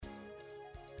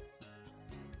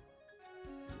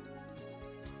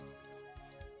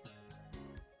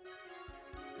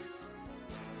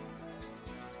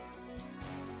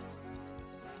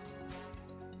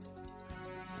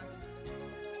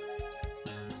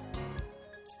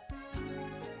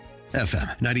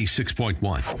FM 96.1,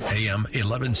 AM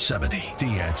 1170. The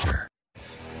Answer.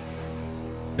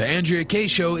 The Andrea Kaye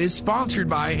Show is sponsored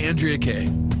by Andrea Kaye.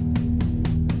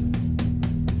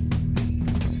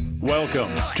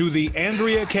 Welcome to the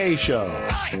Andrea Kaye Show.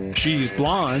 She's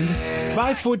blonde,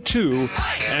 5'2",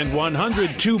 and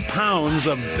 102 pounds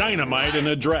of dynamite in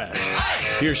a dress.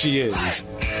 Here she is,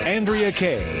 Andrea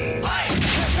Kaye.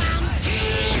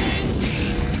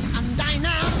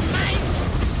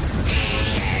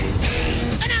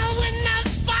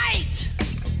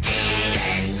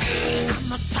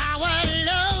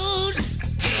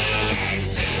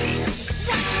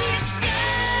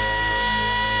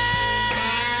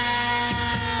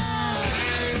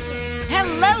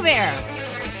 Hello there.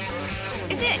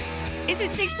 Is it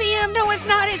 6 p.m.? No, it's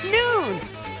not. It's noon.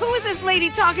 Who is this lady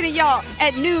talking to y'all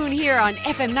at noon here on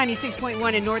FM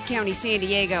 96.1 in North County, San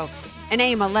Diego, and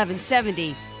AM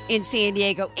 1170 in San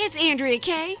Diego? It's Andrea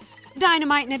Kaye,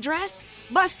 dynamite in a dress,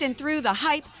 busting through the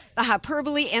hype, the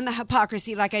hyperbole, and the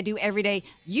hypocrisy like I do every day,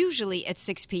 usually at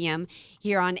 6 p.m.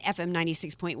 here on FM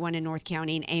 96.1 in North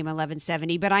County and AM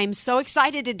 1170. But I'm so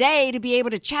excited today to be able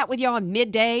to chat with y'all on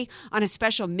midday on a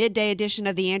special midday edition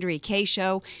of the Andrea Kaye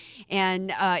Show.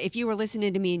 And if you were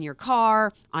listening to me in your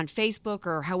car, on Facebook,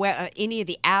 or however, any of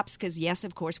the apps, because yes,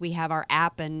 of course, we have our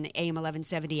app and AM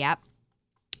 1170 app.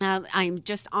 I'm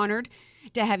just honored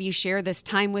to have you share this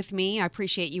time with me. I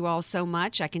appreciate you all so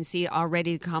much. I can see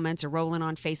already the comments are rolling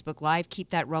on Facebook Live. Keep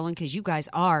that rolling because you guys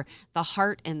are the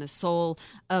heart and the soul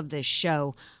of the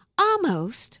show.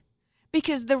 Almost.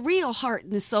 Because the real heart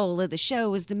and the soul of the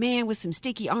show is the man with some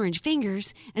sticky orange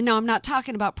fingers. And no, I'm not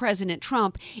talking about President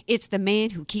Trump. It's the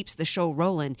man who keeps the show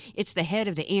rolling. It's the head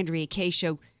of the Andrea Kaye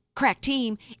Show crack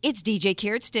team. It's DJ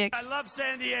Carrot Sticks. I love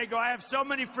San Diego. I have so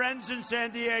many friends in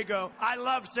San Diego. I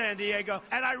love San Diego.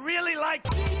 And I really like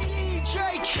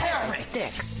DJ Carrot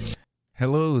Sticks.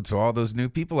 Hello to all those new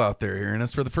people out there hearing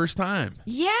us for the first time.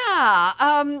 Yeah.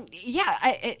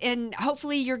 And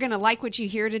hopefully you're going to like what you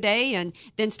hear today and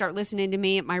then start listening to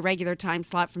me at my regular time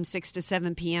slot from 6 to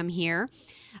 7 p.m. here.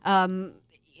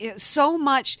 So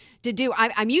much to do.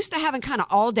 I'm used to having kind of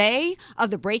all day of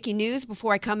the breaking news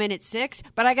before I come in at 6,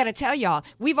 but I got to tell y'all,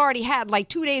 we've already had like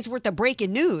 2 days worth of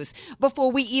breaking news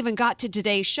before we even got to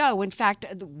today's show. In fact,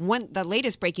 the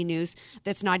latest breaking news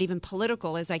that's not even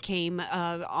political as I came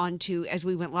onto as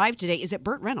we went live today is that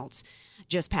Burt Reynolds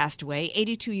just passed away,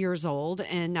 82 years old,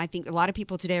 and I think a lot of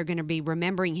people today are going to be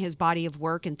remembering his body of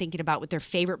work and thinking about what their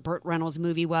favorite Burt Reynolds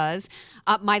movie was.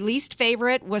 My least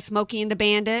favorite was Smokey and the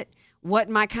Bandit.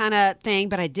 Wasn't my kind of thing,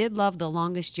 but I did love The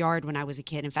Longest Yard when I was a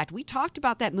kid. In fact, we talked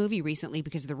about that movie recently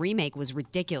because the remake was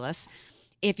ridiculous.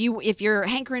 If you're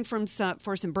hankering for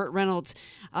some Burt Reynolds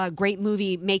great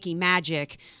movie making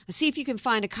magic, see if you can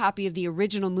find a copy of the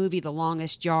original movie The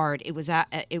Longest Yard. It was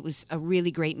a really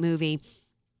great movie.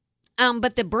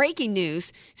 But the breaking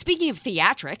news, speaking of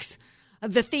theatrics,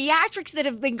 the theatrics that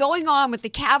have been going on with the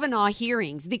Kavanaugh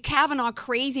hearings, the Kavanaugh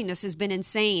craziness has been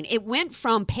insane. It went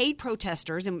from paid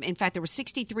protesters, and in fact, there were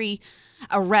 63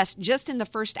 arrests just in the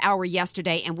first hour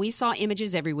yesterday, and we saw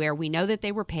images everywhere. We know that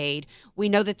they were paid. We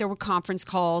know that there were conference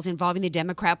calls involving the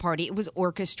Democrat Party. It was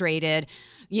orchestrated.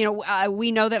 You know,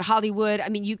 we know that Hollywood, I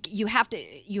mean, you have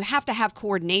to have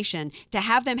coordination, to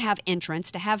have them have entrance,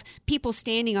 to have people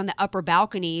standing on the upper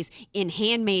balconies in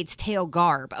Handmaid's Tale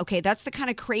garb. Okay, that's the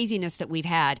kind of craziness that we've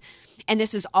had. And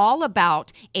this is all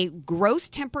about a gross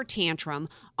temper tantrum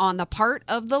on the part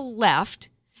of the left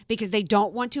because they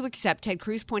don't want to accept, Ted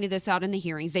Cruz pointed this out in the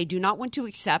hearings, they do not want to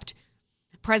accept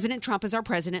President Trump as our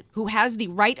president, who has the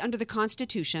right under the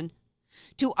Constitution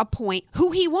to appoint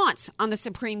who he wants on the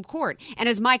Supreme Court. And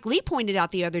as Mike Lee pointed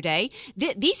out the other day,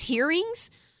 these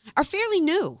hearings are fairly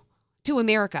new to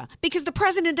America because the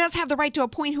president does have the right to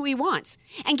appoint who he wants.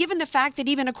 And given the fact that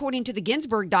even according to the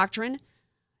Ginsburg doctrine,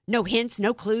 no hints,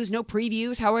 no clues, no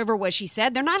previews, however what she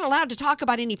said, they're not allowed to talk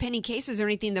about any pending cases or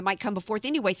anything that might come before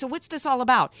anyway. So what's this all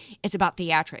about? It's about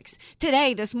theatrics.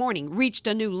 Today, this morning, reached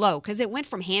a new low because it went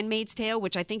from Handmaid's Tale,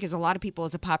 which I think is a lot of people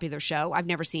is a popular show. I've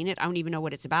never seen it. I don't even know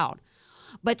what it's about.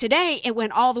 But today, it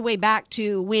went all the way back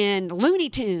to when Looney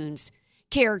Tunes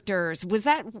characters, was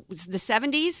the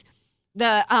 70s?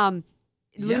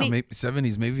 Maybe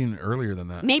 70s, maybe even earlier than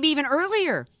that. Maybe even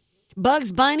earlier.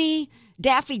 Bugs Bunny,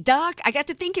 Daffy Duck. I got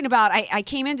to thinking about, I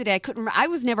came in today, I couldn't remember. I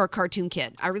was never a cartoon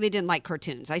kid. I really didn't like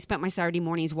cartoons. I spent my Saturday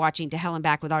mornings watching To Hell and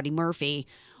Back with Audie Murphy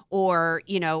or,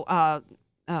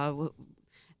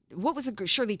 what was the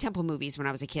Shirley Temple movies when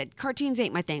I was a kid? Cartoons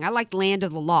ain't my thing. I liked Land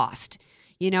of the Lost.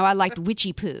 I liked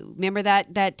Witchy Poo. Remember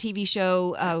that TV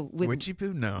show? With Witchy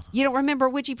Poo? No. You don't remember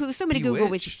Witchy Poo? Somebody Google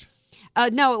Witchy.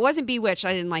 No, it wasn't Bewitched.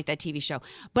 I didn't like that TV show.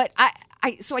 But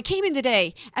so I came in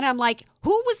today, and I'm like,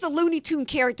 who was the Looney Tune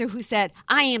character who said,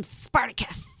 I am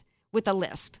Spartacus, with a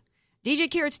lisp?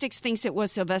 DJ Carrot Sticks thinks it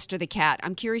was Sylvester the Cat.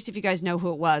 I'm curious if you guys know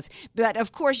who it was. But,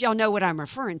 of course, y'all know what I'm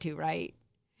referring to, right?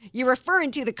 You're referring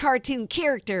to the cartoon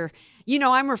character. You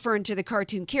know I'm referring to the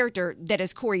cartoon character that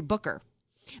is Cory Booker.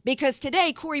 Because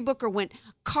today, Cory Booker went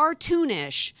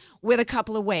cartoonish with a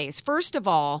couple of ways. First of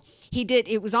all,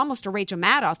 it was almost a Rachel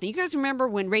Maddow thing. You guys remember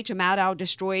when Rachel Maddow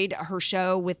destroyed her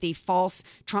show with the false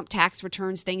Trump tax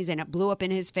returns things and it blew up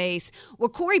in his face? Well,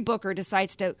 Cory Booker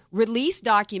decides to release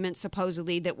documents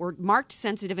supposedly that were marked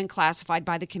sensitive and classified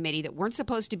by the committee that weren't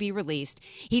supposed to be released.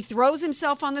 He throws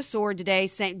himself on the sword today,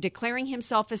 declaring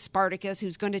himself as Spartacus,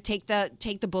 who's going to take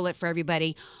the bullet for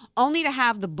everybody, only to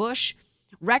have the Bush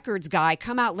records guy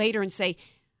come out later and say,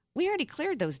 we already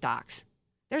cleared those docs.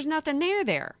 There's nothing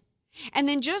there. And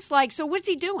then just like, so what's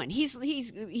he doing?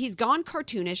 He's gone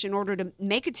cartoonish in order to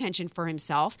make attention for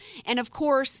himself. And of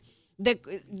course,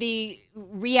 the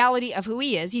reality of who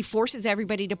he is, he forces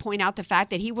everybody to point out the fact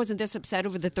that he wasn't this upset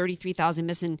over the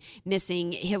 33,000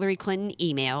 missing Hillary Clinton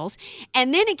emails.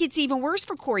 And then it gets even worse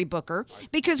for Cory Booker,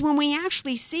 because when we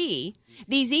actually see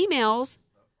these emails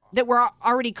that were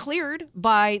already cleared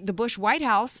by the Bush White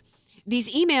House,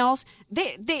 these emails,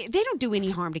 they don't do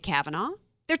any harm to Kavanaugh.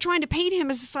 They're trying to paint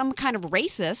him as some kind of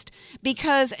racist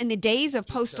because in the days of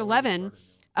post-11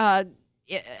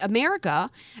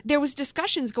 America, there was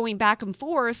discussions going back and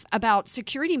forth about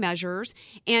security measures,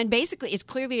 and basically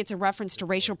it's a reference to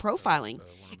racial profiling.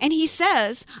 And he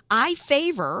says, I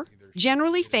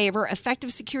generally favor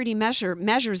effective security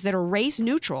measures that are race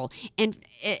neutral,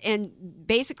 and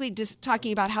basically just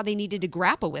talking about how they needed to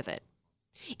grapple with it.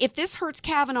 If this hurts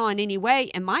Kavanaugh in any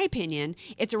way, in my opinion,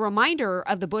 it's a reminder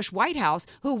of the Bush White House,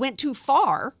 who went too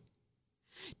far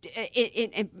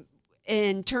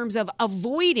in terms of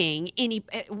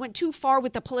went too far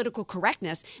with the political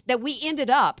correctness, that we ended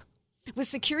up with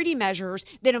security measures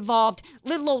that involved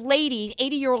little old ladies,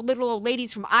 80-year-old little old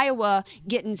ladies from Iowa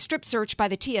getting strip searched by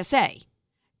the TSA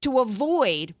to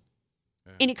avoid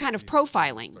any kind of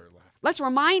profiling. Let's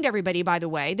remind everybody, by the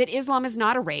way, that Islam is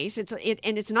not a race.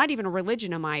 And it's not even a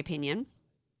religion, in my opinion.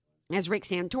 As Rick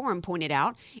Santorum pointed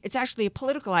out, it's actually a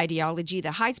political ideology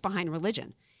that hides behind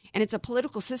religion. And it's a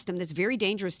political system that's very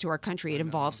dangerous to our country. It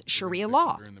involves Sharia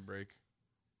law.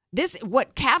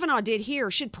 What Kavanaugh did here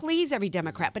should please every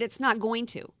Democrat, but it's not going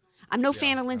to. I'm no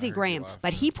fan of Lindsey Graham,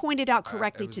 but he pointed out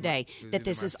correctly today that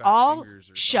this is all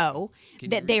show,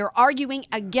 that they are arguing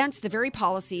against the very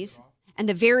policies and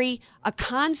the very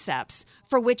concepts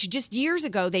for which just years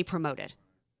ago they promoted.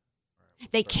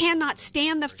 They cannot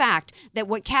stand the fact that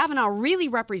what Kavanaugh really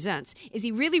represents is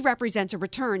he really represents a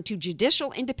return to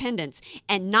judicial independence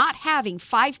and not having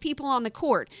 5 people on the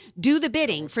court do the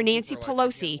bidding for Nancy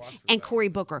Pelosi and Cory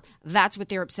Booker. That's what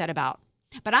they're upset about.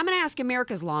 But I'm going to ask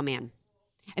America's lawman,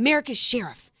 America's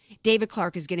sheriff. David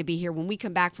Clarke is going to be here when we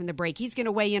come back from the break. He's going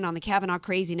to weigh in on the Kavanaugh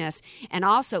craziness. And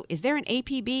also, is there an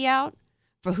APB out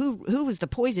for who was the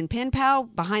poison pen pal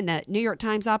behind the New York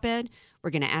Times op-ed? We're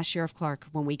going to ask Sheriff Clarke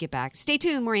when we get back. Stay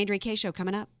tuned. More Andrea Kaye Show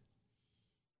coming up.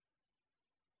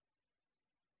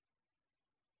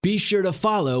 Be sure to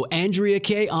follow Andrea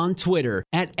Kaye on Twitter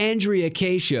at Andrea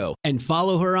Kaye Show, and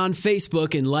follow her on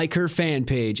Facebook and like her fan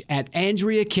page at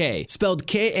Andrea Kaye, spelled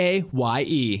Kaye.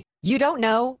 You don't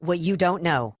know what you don't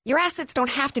know. Your assets don't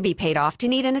have to be paid off to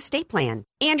need an estate plan.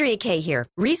 Andrea Kaye here.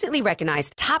 Recently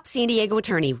recognized top San Diego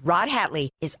attorney Rod Hatley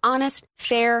is honest,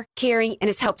 fair, caring, and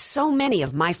has helped so many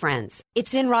of my friends.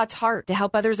 It's in Rod's heart to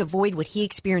help others avoid what he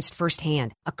experienced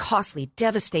firsthand, a costly,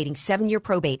 devastating 7-year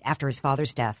probate after his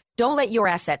father's death. Don't let your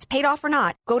assets, paid off or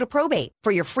not, go to probate.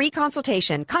 For your free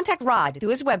consultation, contact Rod through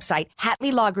his website,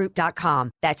 HatleyLawGroup.com.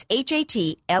 That's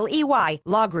HATLEY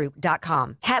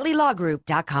lawgroup.com.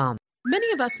 HatleyLawGroup.com.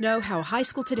 Many of us know how high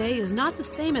school today is not the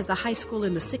same as the high school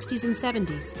in the 60s and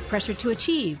 70s. Pressure to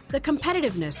achieve, the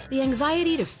competitiveness, the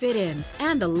anxiety to fit in,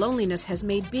 and the loneliness has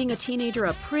made being a teenager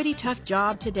a pretty tough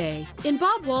job today. In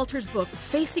Bob Walter's book,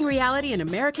 Facing Reality in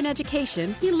American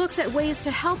Education, he looks at ways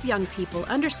to help young people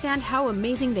understand how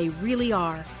amazing they really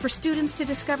are, for students to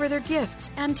discover their gifts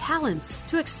and talents,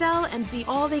 to excel and be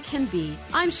all they can be.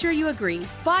 I'm sure you agree.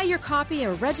 Buy your copy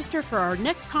or register for our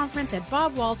next conference at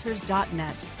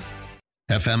bobwalters.net.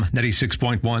 FM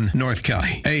 96.1 North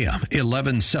County, AM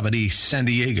 1170 San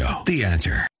Diego. The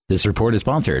Answer. This report is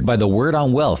sponsored by the Word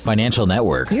on Wealth Financial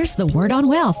Network. Here's the Word on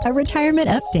Wealth, a retirement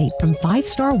update from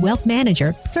 5-star wealth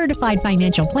manager, certified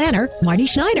financial planner, Marty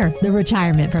Schneider, the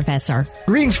retirement professor.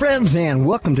 Greetings, friends, and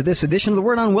welcome to this edition of the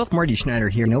Word on Wealth. Marty Schneider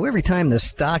here. You know, every time the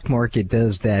stock market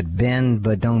does that bend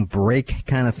but don't break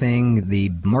kind of thing, the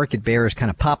market bears kind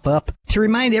of pop up to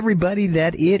remind everybody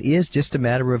that it is just a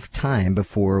matter of time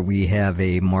before we have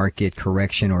a market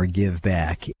correction or give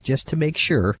back, just to make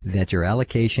sure that your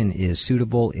allocation is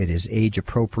suitable, it is age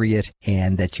appropriate,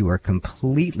 and that you are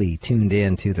completely tuned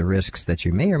in to the risks that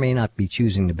you may or may not be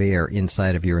choosing to bear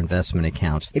inside of your investment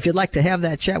accounts. If you'd like to have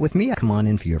that chat with me, come on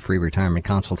in for your free retirement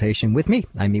consultation with me.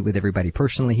 I meet with everybody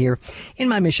personally here in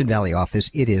my Mission Valley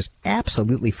office. It is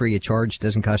absolutely free of charge.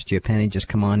 Doesn't cost you a penny. Just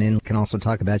come on in. You can also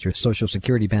talk about your Social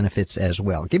Security benefits as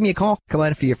well. Give me a call. Come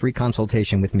on for your free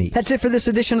consultation with me. That's it for this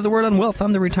edition of the Word on Wealth.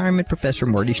 I'm the retirement professor,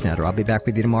 Marty Schneider. I'll be back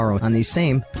with you tomorrow on these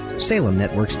same Salem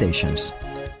Network stations.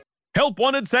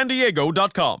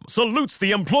 HelpWantedSanDiego.com salutes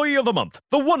the employee of the month,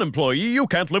 the one employee you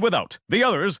can't live without. The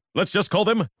others, let's just call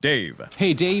them Dave.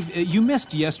 Hey, Dave, you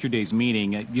missed yesterday's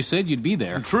meeting. You said you'd be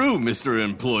there. True, Mr.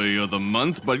 Employee of the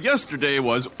Month, but yesterday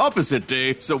was opposite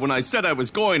day, so when I said I was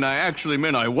going, I actually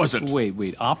meant I wasn't.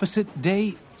 Wait, opposite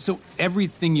day? So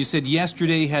everything you said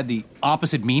yesterday had the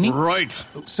opposite meaning? Right.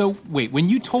 So, wait, when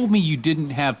you told me you didn't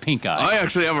have pink eye... I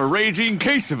actually have a raging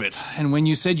case of it. And when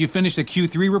you said you finished the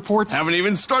Q3 reports... Haven't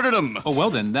even started them. Oh, well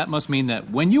then, that must mean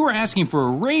that when you were asking for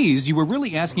a raise, you were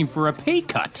really asking for a pay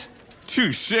cut.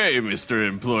 Touché, Mr.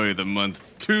 Employee of the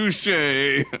Month.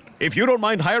 Touché. If you don't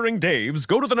mind hiring Daves,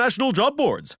 go to the national job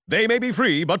boards. They may be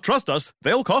free, but trust us,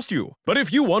 they'll cost you. But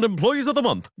if you want employees of the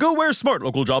month, go where smart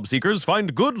local job seekers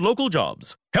find good local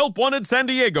jobs.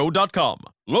 HelpWantedSanDiego.com.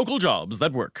 Local jobs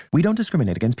that work. We don't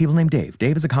discriminate against people named Dave.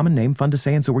 Dave is a common name, fun to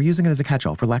say, and so we're using it as a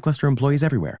catch-all for lackluster employees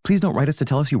everywhere. Please don't write us to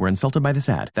tell us you were insulted by this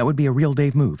ad. That would be a real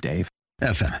Dave move, Dave.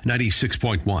 FM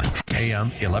 96.1, AM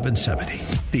 1170.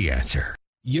 The Answer.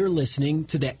 You're listening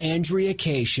to the Andrea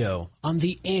Kaye Show on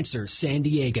The Answer San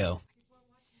Diego.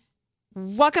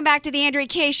 Welcome back to the Andrea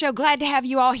Kaye Show. Glad to have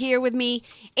you all here with me.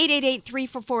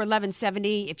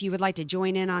 888-344-1170. If you would like to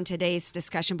join in on today's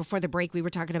discussion. Before the break, we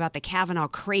were talking about the Kavanaugh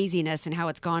craziness and how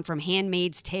it's gone from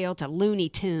Handmaid's Tale to Looney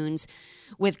Tunes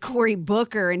with Cory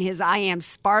Booker and his I Am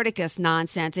Spartacus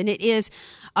nonsense. And it is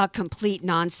a complete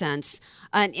nonsense.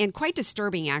 And quite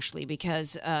disturbing, actually,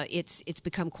 because it's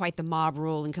become quite the mob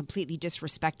rule and completely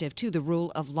disrespectful to the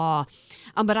rule of law.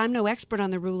 But I'm no expert on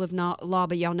the rule of law,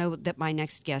 but y'all know that my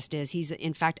next guest is. He's,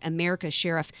 in fact, America's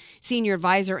Sheriff, Senior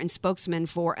Advisor and Spokesman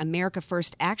for America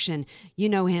First Action. You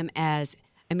know him as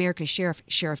America's Sheriff,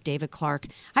 Sheriff David Clarke.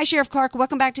 Hi, Sheriff Clarke.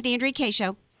 Welcome back to the Andrea Kaye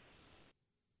Show.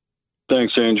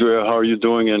 Thanks, Andrea. How are you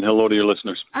doing? And hello to your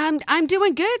listeners. I'm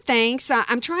doing good, thanks.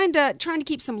 I'm trying to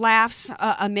keep some laughs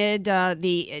amid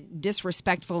the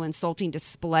disrespectful, insulting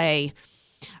display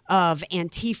of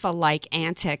Antifa-like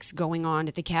antics going on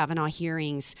at the Kavanaugh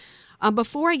hearings.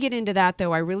 Before I get into that,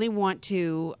 though, I really want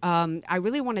to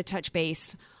touch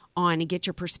base on and get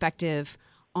your perspective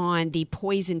on the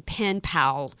poison pen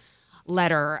pal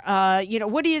letter.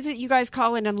 What is it you guys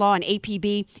call it in law, an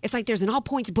APB? It's like there's an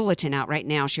all-points bulletin out right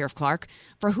now, Sheriff Clarke,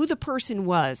 for who the person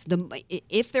was,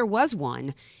 if there was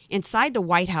one, inside the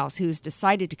White House who's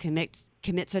decided to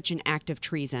commit such an act of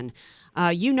treason.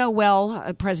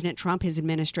 President Trump, his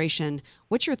administration.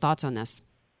 What's your thoughts on this?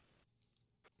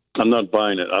 I'm not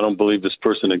buying it. I don't believe this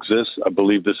person exists. I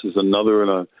believe this is another in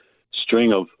a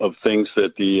string of things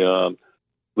that the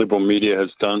liberal media has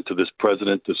done to this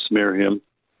president to smear him.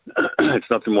 It's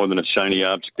nothing more than a shiny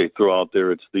object they throw out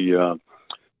there. It's the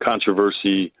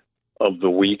controversy of the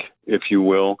week, if you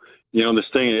will. You know, this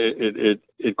thing,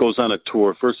 it goes on a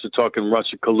tour. First they're talking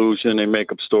Russia collusion. They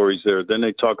make up stories there. Then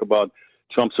they talk about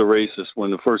Trump's a racist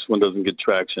when the first one doesn't get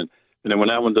traction. And then when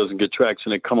that one doesn't get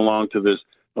traction, they come along to this,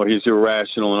 he's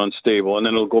irrational and unstable. And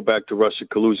then it'll go back to Russia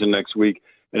collusion next week.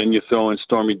 And then you throw in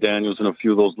Stormy Daniels and a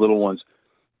few of those little ones.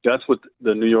 That's what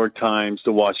the New York Times,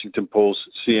 the Washington Post,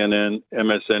 CNN,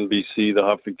 MSNBC, the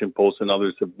Huffington Post, and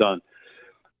others have done.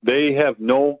 They have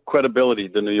no credibility,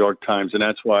 the New York Times, and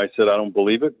that's why I said I don't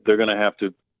believe it. They're going to have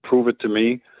to prove it to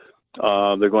me.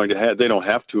 They don't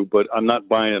have to, but I'm not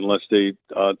buying it unless they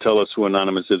tell us who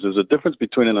anonymous is. There's a difference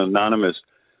between an anonymous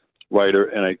writer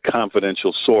and a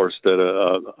confidential source that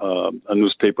a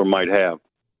newspaper might have.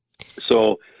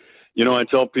 So, I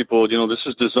tell people, this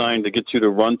is designed to get you to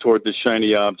run toward this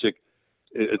shiny object.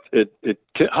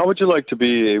 How would you like to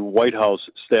be a White House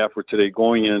staffer today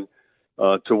going in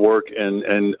to work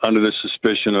and under the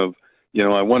suspicion of,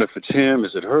 I wonder if it's him,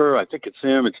 is it her? I think it's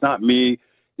him. It's not me.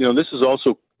 This is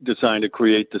also designed to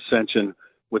create dissension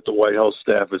with the White House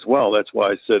staff as well. That's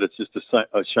why I said it's just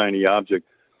a shiny object.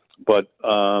 But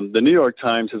the New York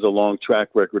Times has a long track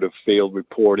record of failed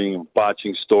reporting,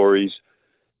 botching stories,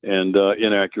 and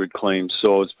inaccurate claims.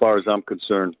 So as far as I'm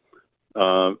concerned,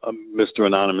 Mr.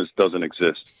 Anonymous doesn't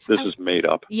exist. This is made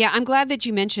up. Yeah, I'm glad that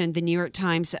you mentioned the New York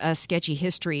Times sketchy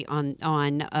history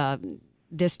on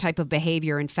this type of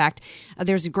behavior. In fact,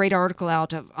 there's a great article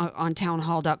out on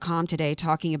townhall.com today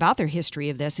talking about their history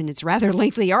of this, and it's a rather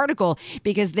lengthy article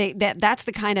because that's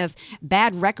the kind of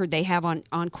bad record they have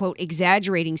on quote,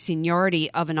 exaggerating seniority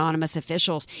of anonymous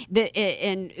officials.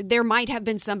 And there might have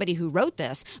been somebody who wrote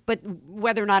this, but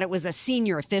whether or not it was a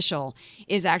senior official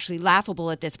is actually laughable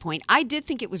at this point. I did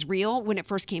think it was real when it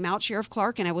first came out, Sheriff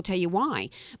Clarke, and I will tell you why.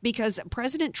 Because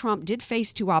President Trump did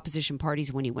face two opposition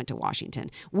parties when he went to Washington.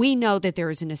 We know that there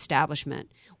is an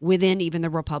establishment within even the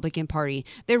Republican Party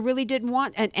that really didn't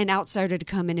want an outsider to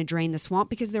come in and drain the swamp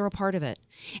because they're a part of it.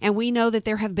 And we know that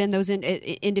there have been those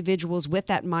individuals with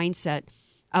that mindset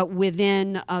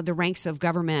within the ranks of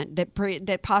government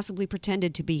that possibly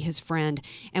pretended to be his friend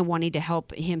and wanting to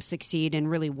help him succeed and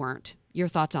really weren't. Your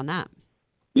thoughts on that?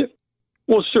 Yeah.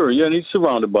 Well, sure. Yeah, and he's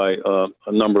surrounded by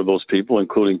a number of those people,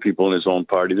 including people in his own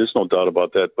party. There's no doubt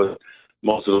about that. But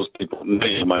most of those people,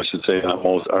 I should say,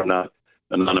 most are not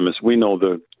anonymous. We know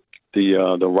the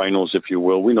rhinos, if you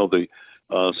will. We know the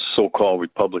so-called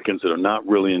Republicans that are not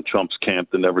really in Trump's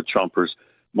camp, the never Trumpers.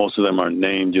 Most of them are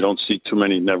named. You don't see too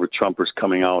many never Trumpers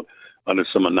coming out under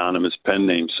some anonymous pen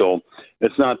name. So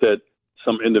it's not that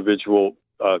some individual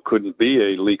couldn't be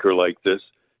a leaker like this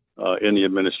in the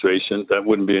administration. That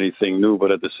wouldn't be anything new.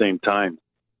 But at the same time,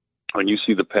 when you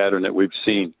see the pattern that we've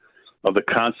seen of the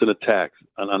constant attacks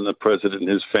on the president and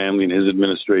his family and his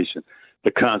administration, the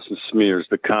constant smears,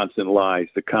 the constant lies,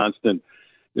 the constant,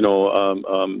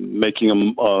 making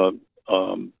them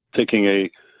taking a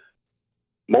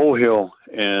molehill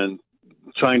and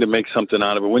trying to make something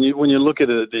out of it. When you look at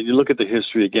it, you look at the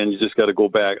history again. You just got to go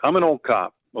back. I'm an old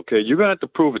cop. Okay, you're gonna have to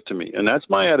prove it to me, and that's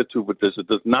my attitude with this. It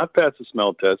does not pass the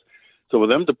smell test. So for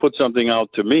them to put something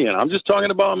out to me, and I'm just talking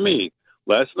about me.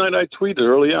 Last night I tweeted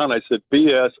early on. I said,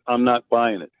 "BS. I'm not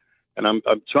buying it," and I'm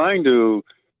trying to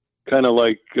kind of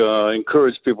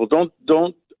encourage people, don't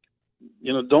go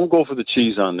for the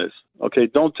cheese on this. Okay,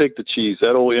 don't take the cheese.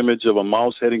 That old image of a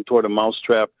mouse heading toward a mouse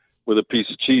trap with a piece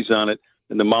of cheese on it,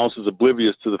 and the mouse is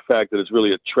oblivious to the fact that it's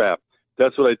really a trap.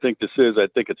 That's what I think this is. I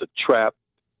think it's a trap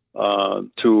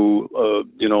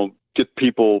to get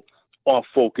people off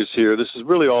focus here. This is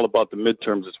really all about the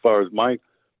midterms as far as my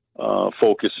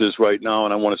focus is right now,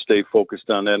 and I want to stay focused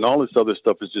on that. And all this other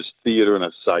stuff is just theater and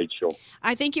a sideshow.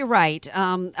 I think you're right.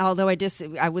 Although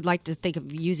I would like to think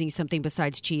of using something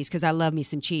besides cheese because I love me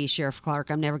some cheese, Sheriff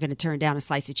Clarke. I'm never going to turn down a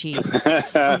slice of cheese.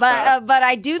 But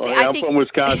I do think I'm from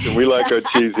Wisconsin. We like our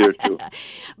cheese here too.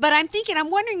 But I'm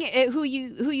wondering who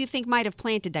you think might have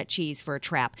planted that cheese for a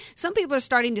trap. Some people are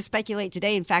starting to speculate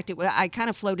today. In fact, I kind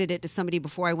of floated it to somebody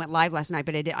before I went live last night,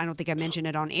 but I don't think I mentioned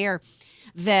it on air.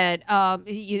 That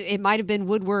it might have been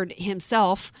Woodward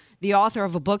himself, the author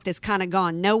of a book that's kind of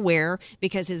gone nowhere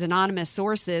because his anonymous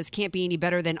sources can't be any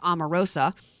better than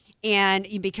Omarosa, and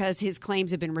because his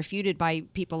claims have been refuted by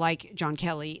people like John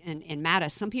Kelly and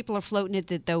Mattis. Some people are floating it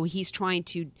that though he's trying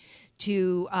to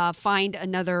find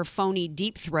another phony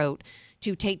deep throat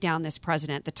to take down this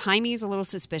president. The timing is a little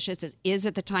suspicious. It is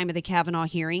at the time of the Kavanaugh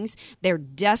hearings. They're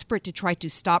desperate to try to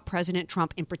stop President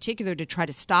Trump, in particular to try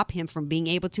to stop him from being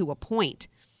able to appoint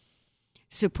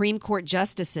Supreme Court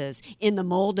justices in the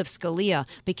mold of Scalia,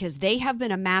 because they have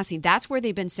been amassing. That's where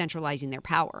they've been centralizing their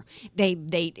power.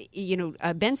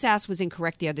 Ben Sass was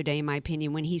incorrect the other day, in my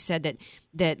opinion, when he said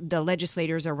that the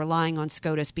legislators are relying on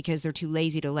SCOTUS because they're too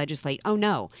lazy to legislate. Oh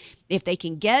no! If they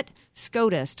can get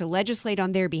SCOTUS to legislate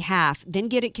on their behalf, then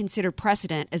get it considered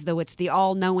precedent as though it's the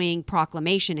all-knowing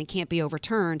proclamation and can't be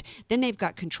overturned, then they've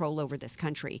got control over this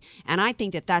country. And I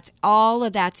think that's all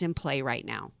of that's in play right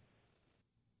now.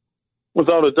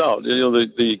 Without a doubt,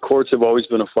 the courts have always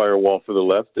been a firewall for the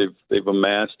left. They've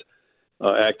amassed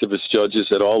activist judges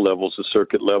at all levels, the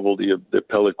circuit level, the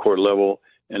appellate court level,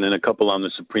 and then a couple on the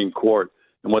Supreme Court.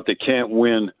 And what they can't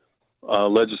win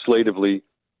legislatively,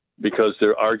 because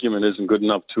their argument isn't good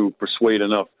enough to persuade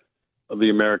enough of the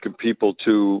American people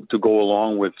to go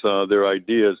along with their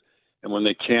ideas. And when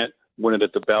they can't win it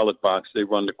at the ballot box, they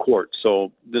run to court.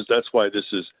 So that's why this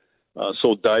is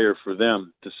so dire for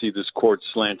them, to see this court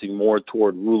slanting more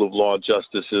toward rule of law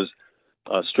justices,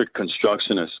 strict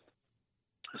constructionists.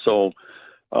 So,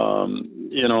 I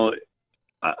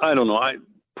don't know. I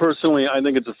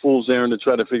think it's a fool's errand to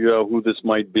try to figure out who this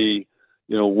might be.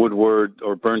 Woodward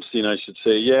or Bernstein, I should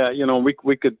say,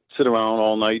 we could sit around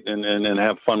all night and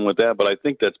have fun with that. But I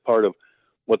think that's part of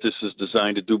what this is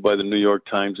designed to do by the New York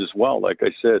Times as well. Like I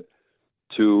said,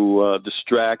 to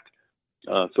distract,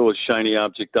 throw a shiny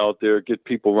object out there, get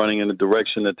people running in a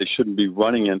direction that they shouldn't be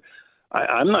running in.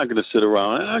 I'm not going to sit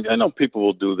around. I know people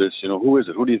will do this. Who is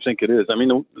it? Who do you think it is? I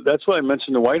mean, that's why I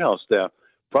mentioned the White House staff.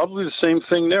 Probably the same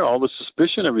thing there, all the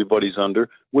suspicion everybody's under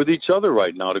with each other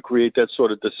right now to create that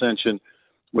sort of dissension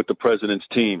with the president's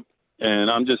team. And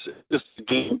I'm just a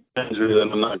game manager that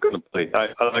I'm not going to play.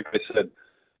 Like I said,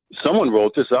 someone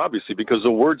wrote this, obviously, because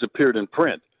the words appeared in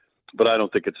print, but I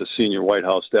don't think it's a senior White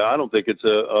House staff. I don't think it's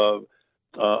a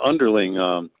underling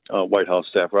White House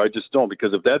staffer. I just don't,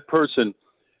 because if that person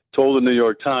told the New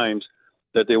York Times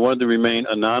that they wanted to remain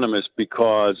anonymous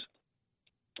because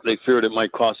they feared it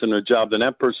might cost them their job, then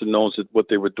that person knows that what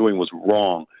they were doing was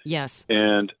wrong. Yes.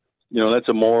 And, that's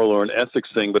a moral or an ethics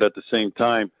thing, but at the same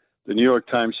time, the New York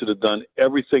Times should have done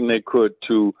everything they could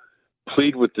to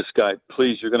plead with this guy.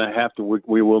 Please, you're going to have to,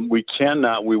 we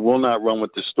will not run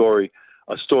with this story,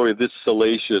 a story this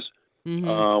salacious,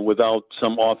 without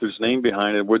some author's name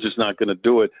behind it. We're just not going to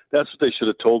do it. That's what they should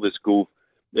have told this goof,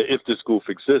 if this goof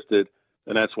existed.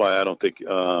 And that's why I don't think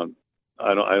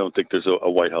there's a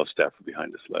White House staffer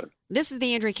behind this letter. This is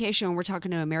the Andrea Kaye Show, and we're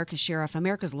talking to America's sheriff,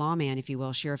 America's lawman, if you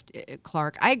will, Sheriff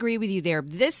Clarke. I agree with you there.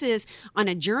 This is on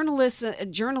a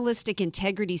journalistic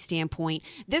integrity standpoint.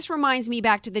 This reminds me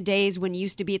back to the days when you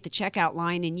used to be at the checkout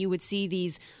line and you would see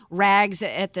these rags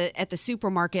at the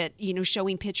supermarket,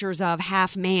 showing pictures of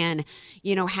half man,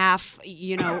 half,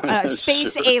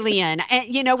 space alien,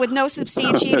 with no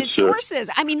substantiated sources.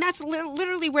 I mean, that's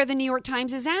literally where the New York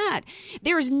Times is at.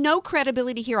 There is no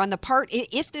credibility here on the part,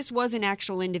 if this was an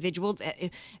actual individual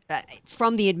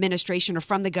from the administration or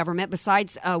from the government,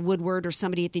 besides Woodward or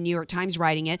somebody at the New York Times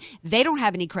writing it, they don't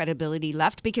have any credibility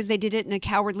left because they did it in a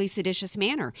cowardly, seditious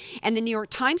manner. And the New York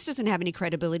Times doesn't have any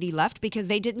credibility left because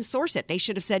they didn't source it. They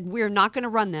should have said, we're not going to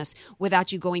run this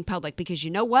without you going public, because you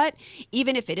know what?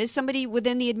 Even if it is somebody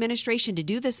within the administration to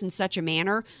do this in such a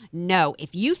manner, no.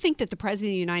 If you think that the President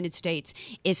of the United States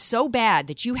is so bad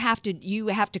that you have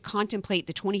to contemplate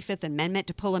the 25th Amendment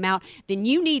to pull him out, then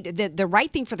you need the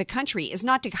right thing for the country is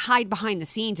not to hide behind the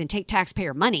scenes and take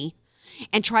taxpayer money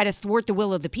and try to thwart the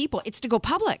will of the people. It's to go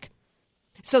public.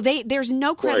 So there's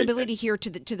no credibility here to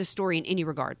the story in any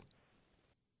regard.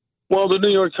 Well, the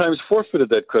New York Times forfeited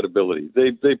that credibility.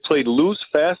 They played loose,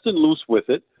 fast and loose with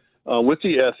it, with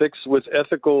the ethics, with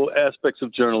ethical aspects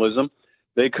of journalism.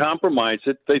 They compromised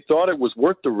it. They thought it was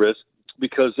worth the risk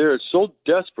because they're so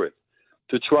desperate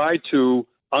to try to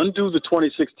undo the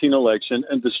 2016 election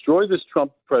and destroy this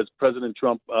President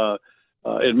Trump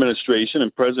administration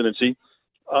and presidency.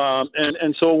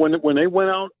 And so when they went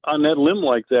out on that limb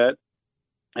like that,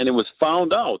 and it was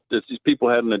found out that these people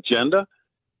had an agenda,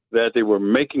 that they were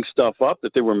making stuff up,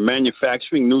 that they were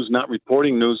manufacturing news, not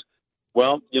reporting news,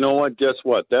 well, you know what? Guess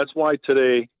what? That's why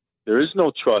today there is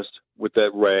no trust with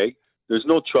that rag. There's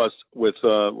no trust with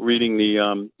reading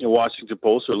the Washington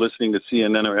Post or listening to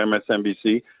CNN or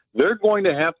MSNBC. They're going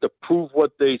to have to prove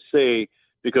what they say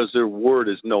because their word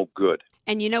is no good.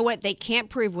 And you know what? They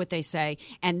can't prove what they say.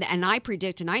 And I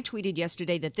predict, and I tweeted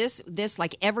yesterday that this,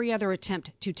 like every other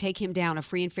attempt to take him down, a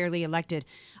free and fairly elected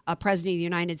president of the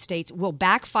United States, will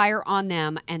backfire on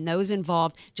them and those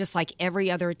involved, just like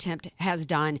every other attempt has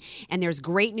done. And there's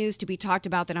great news to be talked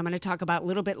about that I'm going to talk about a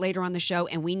little bit later on the show.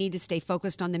 And we need to stay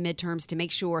focused on the midterms to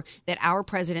make sure that our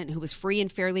president, who was free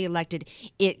and fairly elected,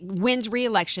 wins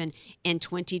re-election in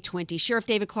 2020. Sheriff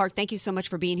David Clarke, thank you so much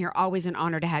for being here. Always an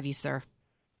honor to have you, sir.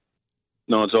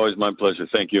 No, it's always my pleasure.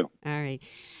 Thank you. All right.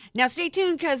 Now, stay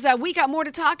tuned because we got more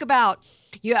to talk about.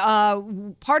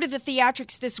 Part of the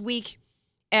theatrics this week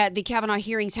at the Kavanaugh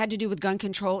hearings had to do with gun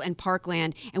control and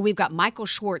Parkland. And we've got Michael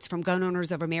Schwartz from Gun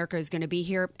Owners of America is going to be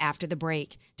here after the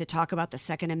break to talk about the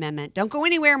Second Amendment. Don't go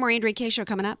anywhere. More Andrea Kaye Show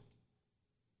coming up.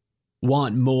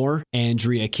 Want more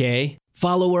Andrea Kaye?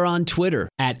 Follow her on Twitter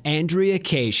at Andrea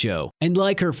Kaye Show and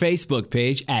like her Facebook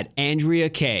page at Andrea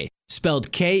Kaye,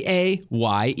 spelled Kaye.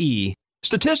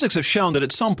 Statistics have shown that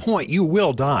at some point you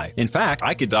will die. In fact,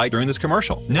 I could die during this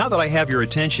commercial. Now that I have your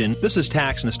attention, this is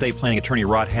tax and estate planning attorney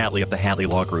Rod Hatley of the Hatley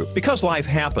Law Group. Because life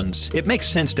happens, it makes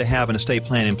sense to have an estate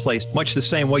plan in place, much the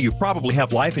same way you probably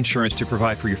have life insurance to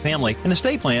provide for your family. An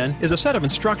estate plan is a set of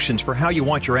instructions for how you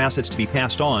want your assets to be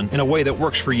passed on in a way that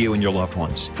works for you and your loved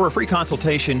ones. For a free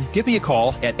consultation, give me a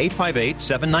call at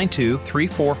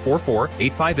 858-792-3444,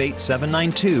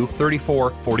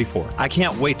 858-792-3444. I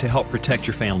can't wait to help protect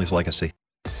your family's legacy.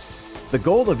 The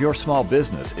goal of your small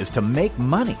business is to make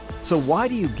money. So why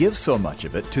do you give so much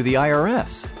of it to the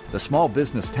IRS? The Small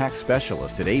Business Tax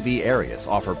Specialists at AV Arias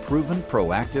offer proven,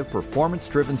 proactive,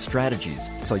 performance-driven strategies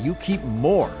so you keep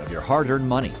more of your hard-earned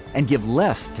money and give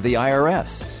less to the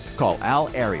IRS. Call Al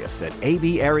Arias at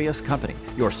AV Arias Company,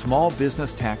 your small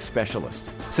business tax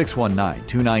specialists.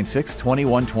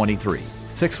 619-296-2123.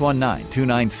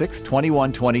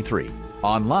 619-296-2123.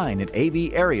 Online at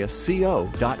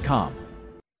avariasco.com.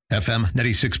 FM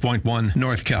 96.1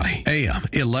 North County, AM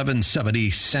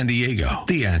 1170 San Diego.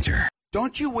 The Answer.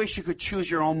 Don't you wish you could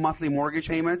choose your own monthly mortgage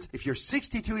payments? If you're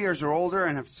 62 years or older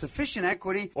and have sufficient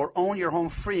equity or own your home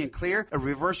free and clear, a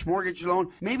reverse mortgage loan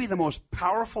may be the most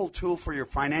powerful tool for your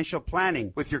financial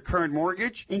planning. With your current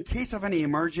mortgage, in case of any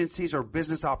emergencies or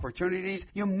business opportunities,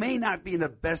 you may not be in the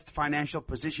best financial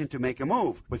position to make a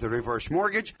move. With a reverse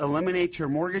mortgage, eliminate your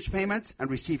mortgage payments and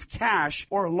receive cash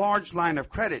or a large line of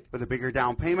credit. With a bigger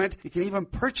down payment, you can even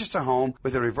purchase a home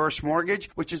with a reverse mortgage,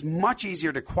 which is much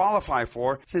easier to qualify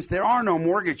for since there are no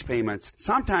mortgage payments.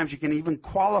 Sometimes you can even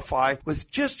qualify with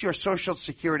just your Social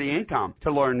Security income. To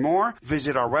learn more,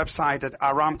 visit our website at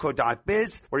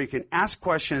aramco.biz, where you can ask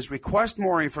questions, request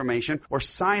more information, or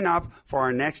sign up for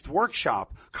our next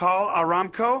workshop. Call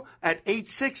Aramco at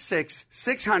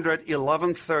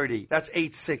 866-600-1130. That's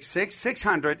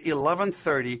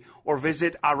 866-600-1130, or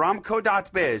visit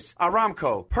aramco.biz.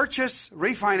 Aramco. Purchase,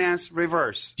 refinance,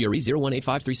 reverse. GRE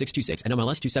 01853626,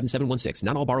 NMLS 27716.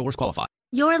 Not all borrowers qualify.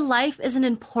 Your life is an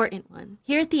important one.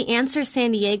 Here at The Answer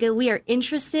San Diego, we are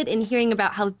interested in hearing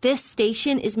about how this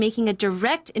station is making a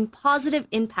direct and positive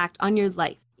impact on your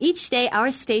life. Each day,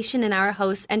 our station and our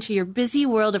hosts enter your busy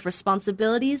world of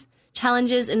responsibilities,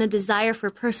 challenges, and a desire for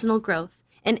personal growth.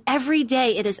 And every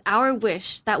day, it is our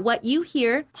wish that what you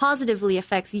hear positively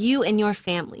affects you and your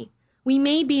family. We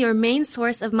may be your main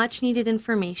source of much-needed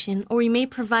information, or we may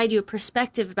provide you a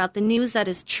perspective about the news that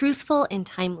is truthful and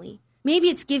timely. Maybe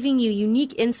it's giving you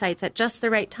unique insights at just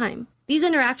the right time. These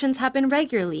interactions happen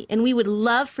regularly, and we would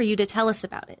love for you to tell us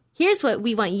about it. Here's what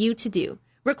we want you to do.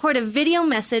 Record a video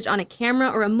message on a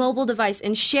camera or a mobile device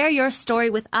and share your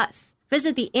story with us.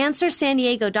 Visit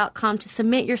theanswersandiego.com to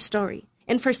submit your story.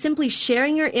 And for simply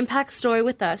sharing your impact story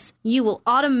with us, you will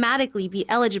automatically be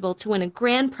eligible to win a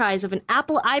grand prize of an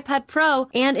Apple iPad Pro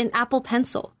and an Apple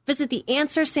Pencil. Visit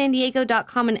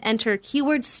theanswersandiego.com and enter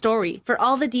keyword story for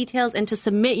all the details and to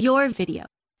submit your video.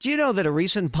 Do you know that a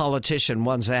recent politician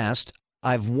once asked,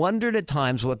 "I've wondered at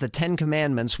times what the 10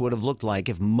 Commandments would have looked like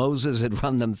if Moses had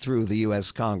run them through the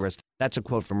U.S. Congress." That's a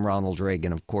quote from Ronald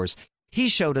Reagan, of course. He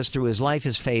showed us through his life,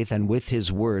 his faith, and with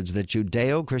his words that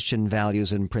Judeo-Christian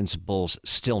values and principles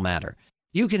still matter.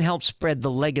 You can help spread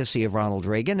the legacy of Ronald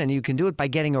Reagan, and you can do it by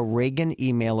getting a Reagan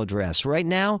email address. Right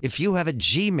now, if you have a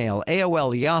Gmail,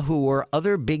 AOL, Yahoo, or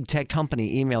other big tech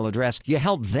company email address, you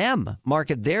help them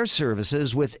market their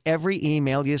services with every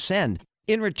email you send.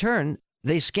 In return,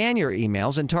 they scan your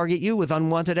emails and target you with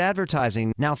unwanted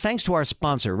advertising. Now, thanks to our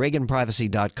sponsor,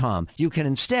 ReaganPrivacy.com, you can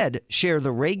instead share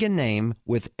the Reagan name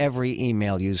with every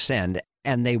email you send,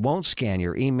 and they won't scan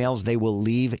your emails. They will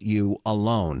leave you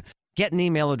alone. Get an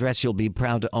email address you'll be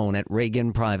proud to own at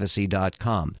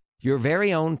ReaganPrivacy.com. Your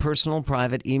very own personal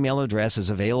private email address is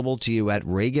available to you at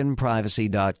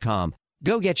ReaganPrivacy.com.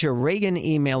 Go get your Reagan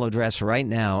email address right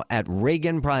now at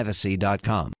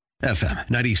ReaganPrivacy.com. FM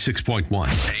 96.1,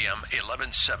 AM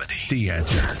 1170. The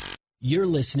Answer. You're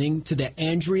listening to The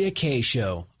Andrea Kaye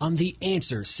Show on The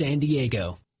Answer San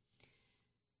Diego.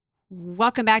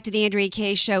 Welcome back to the Andrea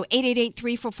Kaye Show.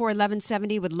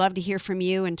 888-344-1170. Would love to hear from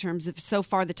you in terms of, so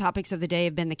far the topics of the day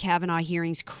have been the Kavanaugh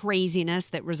hearings craziness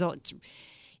that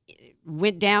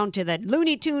went down to the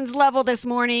Looney Tunes level this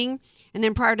morning. And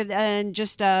then prior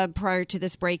to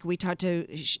this break, we talked to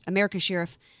America's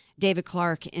Sheriff David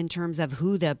Clarke in terms of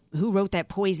who wrote that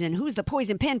poison, who's the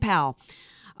poison pen pal.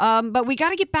 But we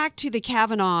got to get back to the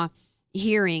Kavanaugh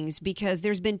hearings because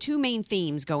there's been two main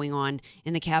themes going on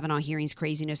in the Kavanaugh hearings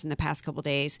craziness in the past couple of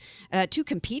days. Two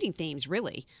competing themes,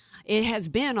 really. It has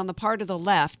been on the part of the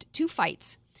left, two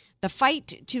fights. The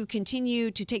fight to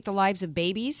continue to take the lives of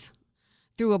babies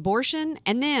through abortion,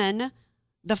 and then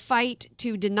the fight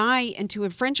to deny and to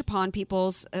infringe upon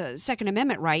people's Second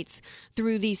Amendment rights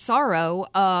through the sorrow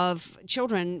of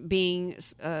children being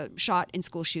shot in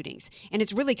school shootings. And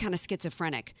it's really kind of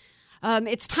schizophrenic.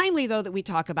 It's timely, though, that we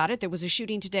talk about it. There was a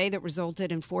shooting today that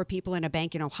resulted in 4 people in a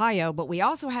bank in Ohio, but we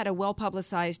also had a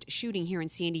well-publicized shooting here in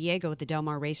San Diego at the Del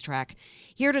Mar racetrack.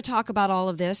 Here to talk about all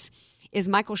of this is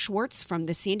Michael Schwartz from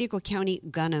the San Diego County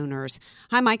Gun Owners.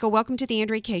 Hi, Michael. Welcome to the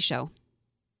Andrea Kaye Show.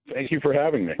 Thank you for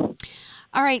having me.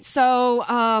 All right. So,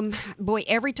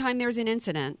 every time there's an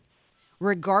incident,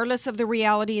 regardless of the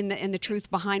reality and the truth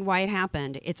behind why it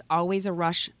happened, it's always a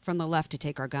rush from the left to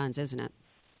take our guns, isn't it?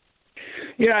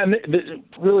 Yeah, and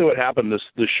really what happened,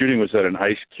 the shooting was at an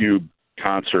Ice Cube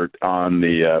concert on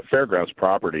the fairgrounds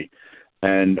property.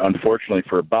 And unfortunately,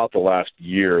 for about the last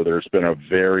year, there's been a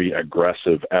very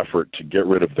aggressive effort to get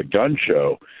rid of the gun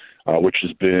show, which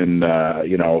has been,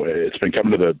 it's been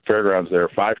coming to the fairgrounds there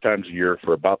 5 times a year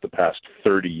for about the past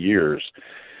 30 years.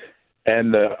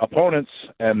 And the opponents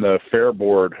and the fair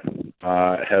board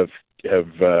have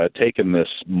taken this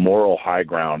moral high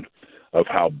ground of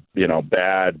how,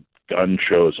 bad gun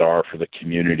shows are for the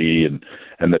community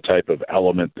and the type of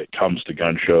element that comes to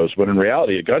gun shows, when in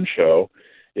reality a gun show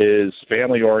is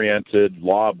family-oriented,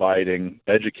 law-abiding,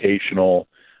 educational,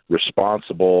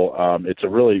 responsible. It's a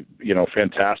really,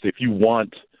 fantastic. If you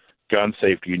want gun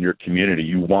safety in your community,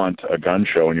 you want a gun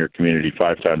show in your community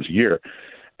 5 times a year.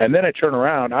 And then I turn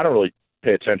around, I don't really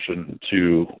pay attention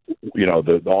to,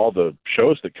 all the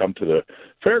shows that come to the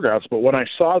fairgrounds, but when I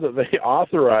saw that they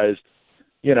authorized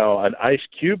an Ice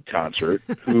Cube concert,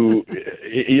 who,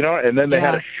 and then they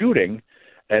had a shooting,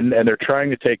 and they're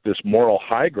trying to take this moral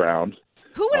high ground.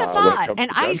 Who would have thought? An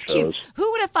Ice Cube.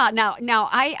 Who would have thought? Now,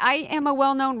 I am a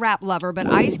well-known rap lover, but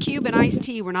Ice Cube and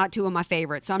Ice-T were not 2 of my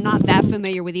favorites, so I'm not that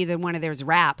familiar with either one of theirs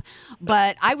rap.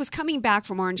 But I was coming back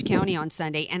from Orange County on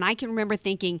Sunday, and I can remember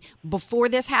thinking, before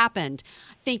this happened,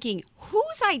 the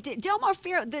Del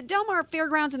Mar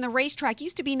Fairgrounds and the racetrack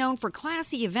used to be known for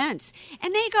classy events,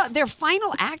 and they got their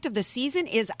final act of the season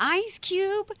is Ice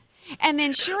Cube. And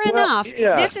then sure enough,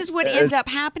 this is what ends up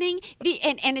happening.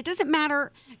 And it doesn't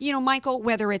matter, Michael,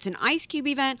 whether it's an Ice Cube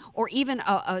event or even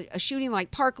a shooting like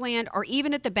Parkland or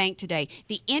even at the bank today,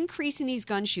 the increase in these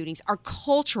gun shootings are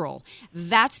cultural.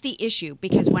 That's the issue.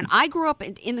 Because when I grew up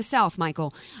in the South,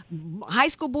 Michael, high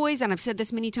school boys, and I've said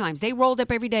this many times, they rolled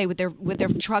up every day with their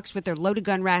trucks with their loaded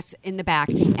gun racks in the back,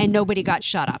 and nobody got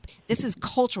shot up. This is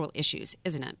cultural issues,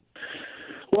 isn't it?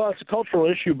 Well, it's a cultural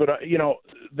issue, but,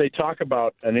 they talk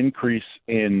about an increase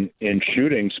in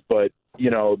shootings, but,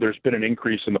 there's been an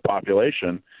increase in the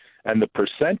population, and the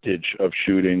percentage of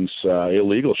shootings,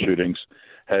 illegal shootings,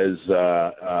 has,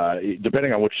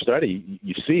 depending on which study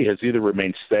you see, has either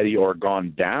remained steady or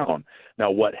gone down.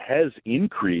 Now, what has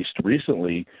increased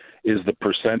recently is the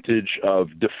percentage of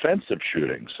defensive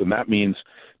shootings, and that means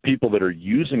people that are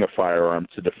using a firearm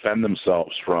to defend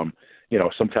themselves from,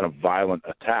 some kind of violent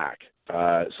attack.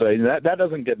 So that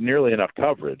doesn't get nearly enough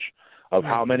coverage of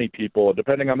how many people,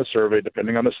 depending on the survey,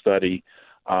 depending on the study,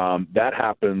 that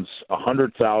happens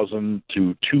 100,000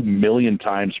 to 2 million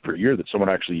times per year that someone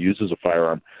actually uses a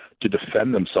firearm to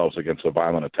defend themselves against a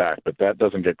violent attack. But that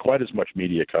doesn't get quite as much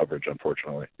media coverage,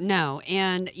 unfortunately. No,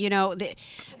 and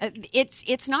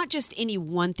it's not just any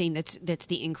one thing that's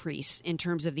the increase in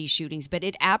terms of these shootings, but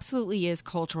it absolutely is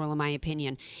cultural, in my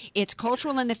opinion. It's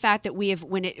cultural in the fact that we have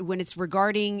when it's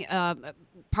regarding.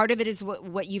 Part of it is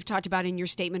what you've talked about in your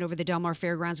statement over the Del Mar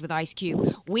Fairgrounds with Ice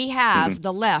Cube. We have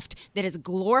the left that has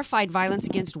glorified violence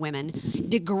against women,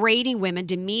 degrading women,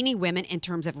 demeaning women in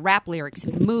terms of rap lyrics,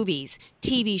 movies,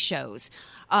 TV shows.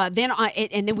 Then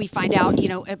we find out,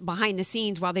 behind the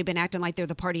scenes, while they've been acting like they're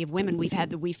the party of women, we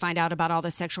find out about all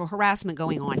the sexual harassment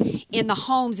going on in the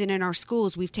homes and in our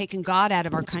schools. We've taken God out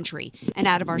of our country and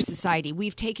out of our society.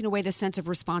 We've taken away the sense of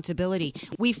responsibility.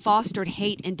 We fostered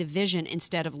hate and division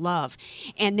instead of love.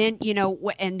 And then,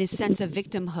 and this sense of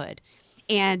victimhood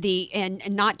and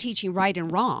not teaching right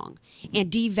and wrong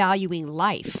and devaluing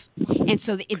life. And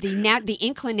so the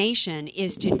inclination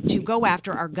is to go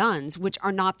after our guns, which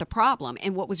are not the problem.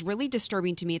 And what was really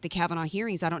disturbing to me at the Kavanaugh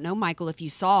hearings, I don't know, Michael, if you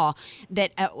saw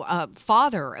that a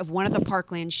father of one of the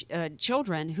Parkland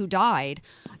children who died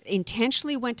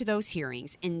intentionally went to those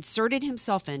hearings, inserted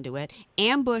himself into it,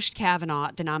 ambushed Kavanaugh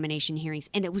at the nomination hearings,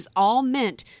 and it was all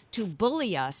meant to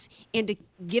bully us into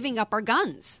giving up our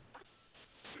guns.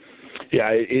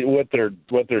 Yeah, what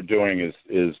they're doing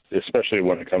is especially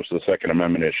when it comes to the Second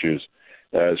Amendment issues,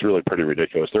 is really pretty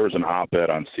ridiculous. There was an op-ed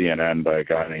on CNN by a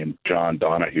guy named John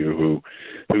Donahue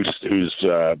who's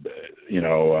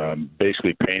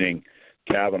basically painting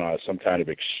Kavanaugh as some kind of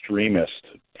extremist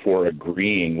for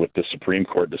agreeing with the Supreme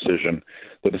Court decision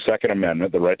that the Second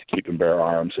Amendment, the right to keep and bear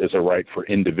arms, is a right for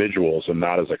individuals and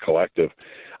not as a collective.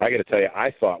 I got to tell you,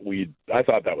 I thought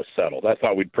that was settled. I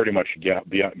thought we'd pretty much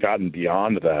gotten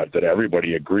beyond that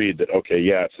everybody agreed that, okay,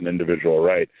 yeah, it's an individual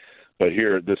right. But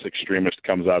here, this extremist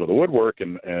comes out of the woodwork,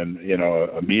 and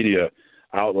a media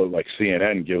outlet like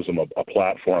CNN gives him a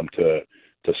platform to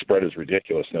spread his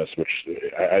ridiculousness, which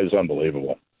is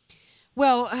unbelievable.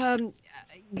 Well,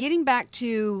 getting back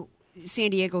to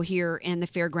San Diego here and the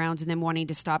fairgrounds and them wanting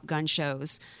to stop gun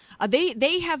shows.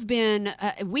 They have been,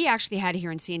 we actually had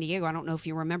here in San Diego, I don't know if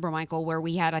you remember, Michael, where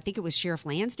we had, I think it was Sheriff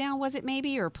Lansdowne, was it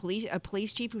maybe, or a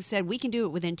police chief who said, we can do it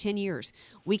within 10 years.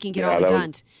 We can get all the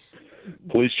guns.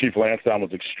 Police Chief Lansdowne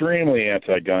was extremely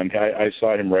anti-gun. I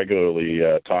saw him regularly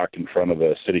talk in front of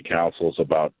the city councils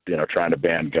about, trying to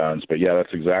ban guns. But yeah,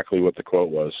 that's exactly what the quote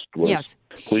was. Yes.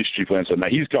 Police Chief Lansdowne. Now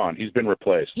he's gone. He's been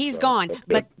replaced. He's gone.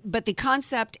 But the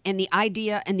concept and the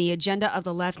idea and the agenda of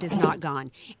the left is not gone.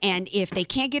 And if they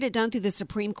can't get it done through the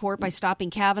Supreme Court by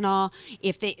stopping Kavanaugh,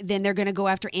 then they're going to go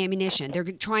after ammunition. They're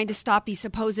trying to stop these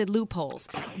supposed loopholes.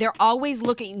 They're always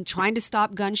trying to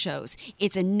stop gun shows.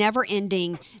 It's a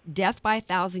never-ending death by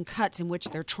 1,000 cuts in which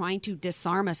they're trying to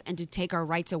disarm us and to take our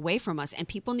rights away from us. And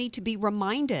people need to be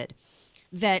reminded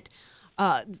that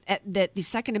that the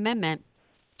Second Amendment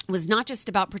was not just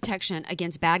about protection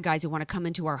against bad guys who want to come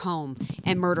into our home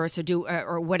and murder us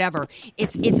or whatever.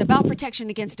 It's about protection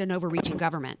against an overreaching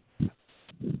government.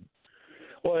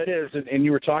 Well, it is, and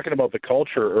you were talking about the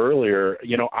culture earlier.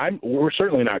 We're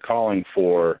certainly not calling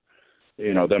for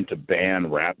them to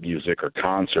ban rap music or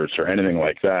concerts or anything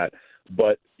like that.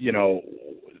 But,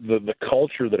 the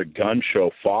culture that a gun show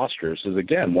fosters is,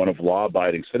 again, one of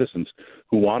law-abiding citizens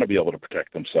who want to be able to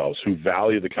protect themselves, who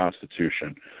value the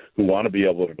Constitution, who want to be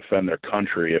able to defend their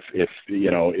country if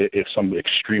some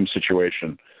extreme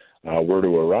situation were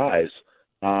to arise.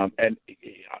 And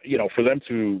for them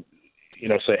to,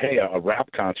 say, hey, a rap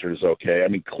concert is okay. I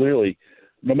mean, clearly,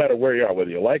 no matter where you are, whether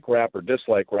you like rap or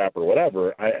dislike rap or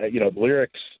whatever, the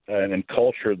lyrics and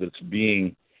culture that's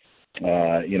being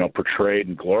portrayed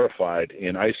and glorified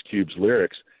in Ice Cube's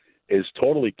lyrics is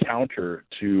totally counter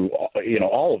to,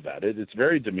 all of that. It's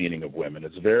very demeaning of women.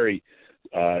 It's very,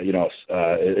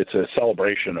 it's a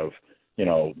celebration of,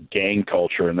 gang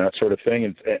culture and that sort of thing.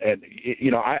 And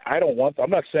I'm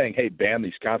not saying, hey, ban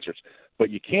these concerts, but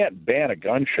you can't ban a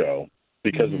gun show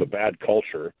because of the bad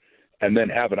culture and then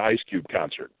have an Ice Cube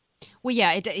concert. Well,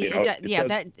 yeah,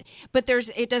 but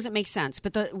it doesn't make sense.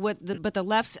 But the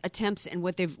left's attempts and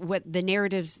what the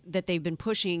narratives that they've been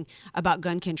pushing about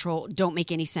gun control don't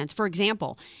make any sense. For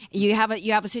example, you have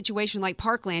a situation like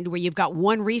Parkland where you've got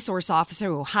one resource officer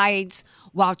who hides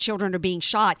while children are being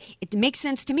shot. It makes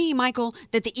sense to me, Michael,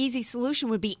 that the easy solution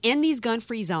would be in these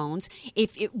gun-free zones.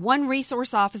 If one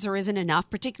resource officer isn't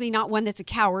enough, particularly not one that's a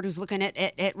coward who's looking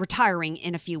at retiring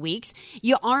in a few weeks,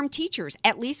 you arm teachers,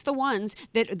 at least the ones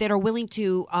that are willing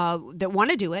to that want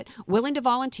to do it, willing to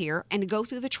volunteer and to go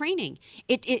through the training.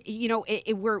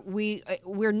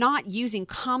 We're not using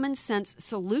common sense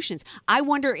solutions. I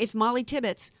wonder if Molly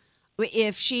Tibbetts,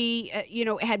 if she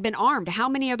had been armed, how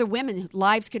many other women's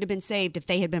lives could have been saved if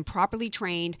they had been properly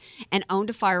trained and owned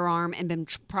a firearm and been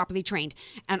properly trained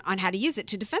on how to use it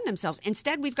to defend themselves.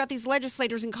 Instead, we've got these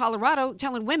legislators in Colorado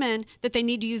telling women that they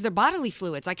need to use their bodily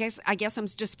fluids. I guess I'm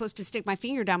just supposed to stick my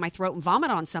finger down my throat and vomit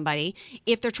on somebody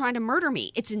if they're trying to murder me.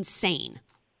 It's insane.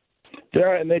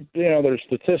 Yeah, and there's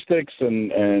statistics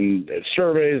and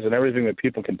surveys and everything that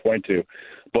people can point to.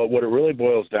 But what it really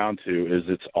boils down to is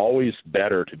it's always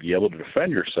better to be able to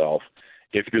defend yourself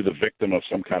if you're the victim of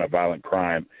some kind of violent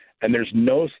crime. And there's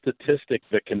no statistic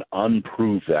that can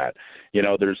unprove that.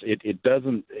 It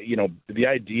doesn't, the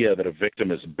idea that a victim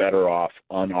is better off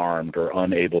unarmed or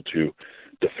unable to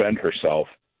defend herself,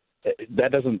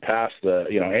 that doesn't pass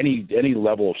any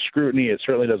level of scrutiny. It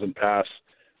certainly doesn't pass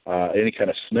any kind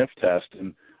of sniff test.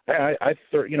 And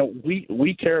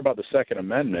we care about the Second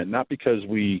Amendment, not because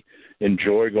we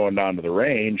enjoy going down to the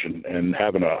range and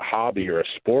having a hobby or a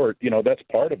sport. That's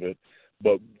part of it.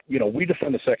 But, we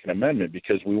defend the Second Amendment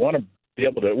because we want to be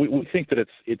able to, we think that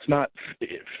it's not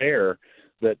fair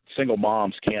that single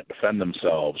moms can't defend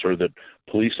themselves or that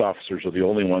police officers are the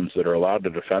only ones that are allowed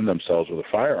to defend themselves with a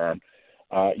firearm.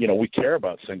 We care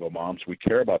about single moms. We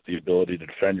care about the ability to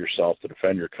defend yourself, to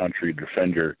defend your country, to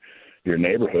defend your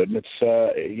neighborhood. And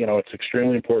it's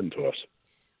extremely important to us.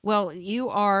 Well, you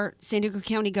are San Diego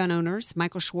County Gun Owners,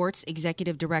 Michael Schwartz,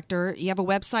 Executive Director. You have a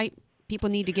website. People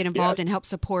need to get involved and help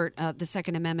support the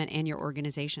Second Amendment and your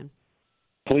organization.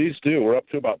 Please do. We're up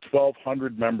to about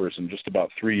 1,200 members in just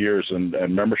about 3 years, and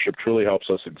membership truly helps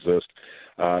us exist.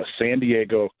 San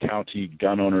Diego County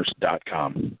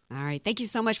GunOwners.com. All right. Thank you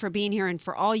so much for being here and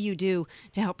for all you do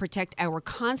to help protect our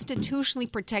constitutionally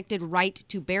protected right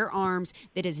to bear arms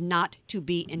that is not to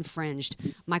be infringed.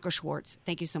 Michael Schwartz,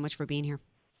 thank you so much for being here.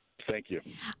 Thank you.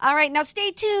 All right. Now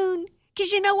stay tuned.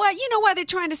 Because you know what? You know why they're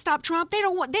trying to stop Trump? They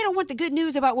don't want the good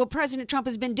news about what President Trump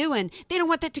has been doing. They don't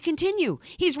want that to continue.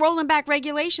 He's rolling back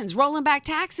regulations, rolling back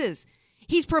taxes.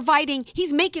 He's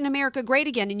making America great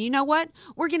again. And you know what?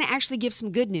 We're going to actually give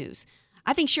some good news.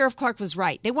 I think Sheriff Clarke was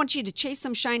right. They want you to chase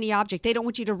some shiny object. They don't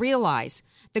want you to realize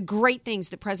the great things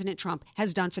that President Trump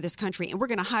has done for this country. And we're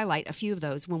going to highlight a few of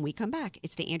those when we come back.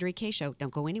 It's the Andrea Kaye Show.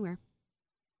 Don't go anywhere.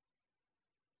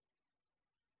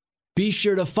 Be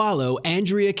sure to follow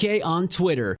Andrea Kaye on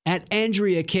Twitter at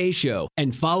Andrea Kaye Show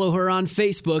and follow her on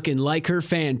Facebook and like her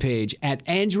fan page at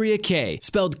Andrea Kaye,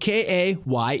 spelled Kaye.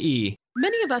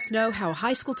 Many of us know how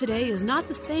high school today is not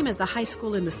the same as the high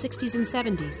school in the 60s and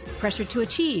 70s. Pressure to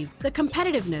achieve, the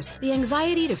competitiveness, the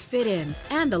anxiety to fit in,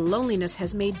 and the loneliness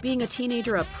has made being a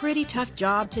teenager a pretty tough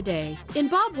job today. In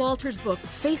Bob Walter's book,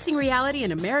 Facing Reality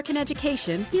in American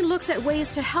Education, he looks at ways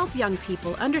to help young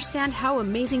people understand how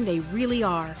amazing they really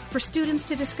are, for students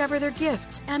to discover their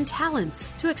gifts and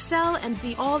talents, to excel and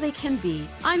be all they can be.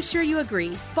 I'm sure you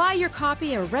agree. Buy your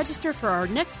copy or register for our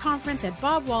next conference at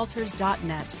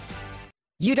bobwalters.net.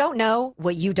 You don't know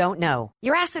what you don't know.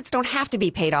 Your assets don't have to be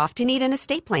paid off to need an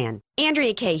estate plan.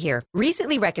 Andrea Kaye here.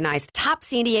 Recently recognized top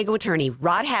San Diego attorney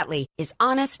Rod Hatley is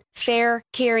honest, fair,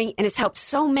 caring, and has helped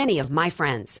so many of my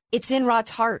friends. It's in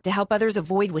Rod's heart to help others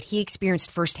avoid what he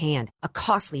experienced firsthand, a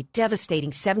costly,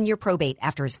 devastating 7-year probate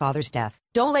after his father's death.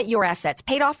 Don't let your assets,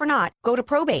 paid off or not, go to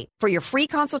probate. For your free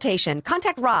consultation,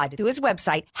 contact Rod through his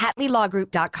website,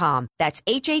 HatleyLawGroup.com. That's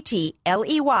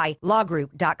HATLEY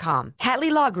lawgroup.com.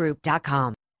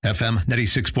 HatleyLawGroup.com. FM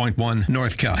 96.1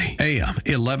 North County, AM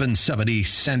 1170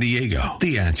 San Diego.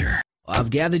 The Answer. I've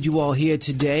gathered you all here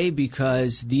today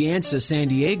because The Answer San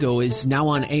Diego is now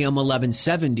on AM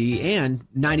 1170 and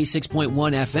 96.1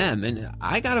 FM, and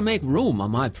I gotta make room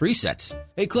on my presets.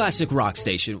 Hey, classic rock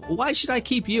station, why should I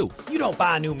keep you? You don't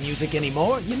buy new music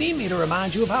anymore. You need me to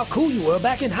remind you of how cool you were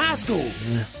back in high school.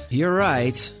 You're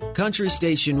right. Country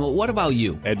station, what about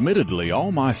you? Admittedly,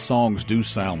 all my songs do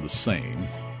sound the same,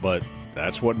 but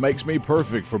that's what makes me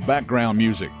perfect for background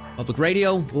music. Public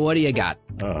radio, what do you got?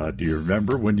 Do you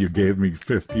remember when you gave me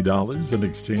 $50 in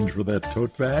exchange for that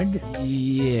tote bag?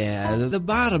 Yeah, the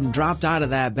bottom dropped out of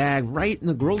that bag right in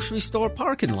the grocery store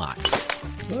parking lot.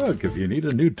 Look, if you need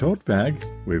a new tote bag,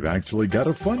 we've actually got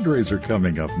a fundraiser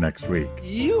coming up next week.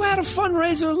 You had a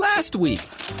fundraiser last week.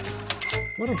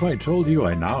 What if I told you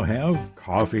I now have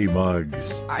coffee mugs?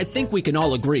 I think we can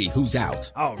all agree who's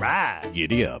out. All right.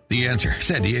 Giddy up. The Answer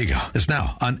San Diego is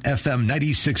now on FM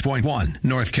 96.1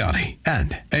 North County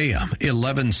and AM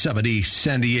 1170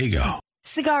 San Diego.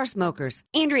 Cigar smokers,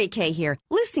 Andrea Kaye here.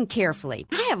 Listen carefully.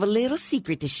 I have a little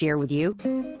secret to share with you.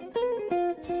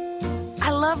 I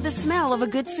love the smell of a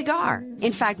good cigar.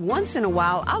 In fact, once in a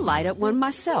while, I'll light up one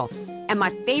myself. And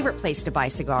my favorite place to buy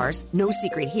cigars, no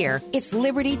secret here, it's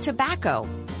Liberty Tobacco.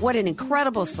 What an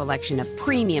incredible selection of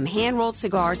premium hand-rolled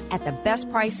cigars at the best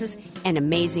prices and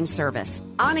amazing service.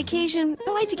 On occasion,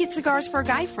 I like to get cigars for a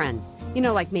guy friend. You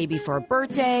know, like maybe for a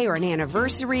birthday or an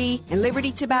anniversary. And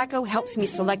Liberty Tobacco helps me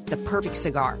select the perfect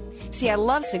cigar. See, I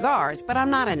love cigars, but I'm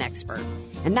not an expert.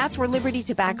 And that's where Liberty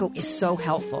Tobacco is so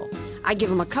helpful. I give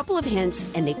them a couple of hints,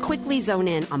 and they quickly zone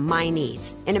in on my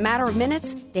needs. In a matter of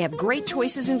minutes, they have great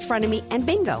choices in front of me, and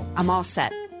bingo, I'm all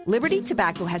set. Liberty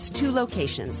Tobacco has 2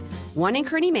 locations, one in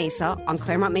Kearny Mesa on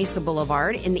Claremont Mesa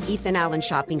Boulevard in the Ethan Allen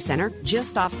Shopping Center,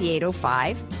 just off the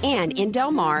 805, and in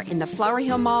Del Mar in the Flower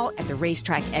Hill Mall at the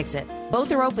racetrack exit.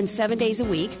 Both are open 7 days a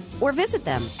week, or visit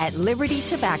them at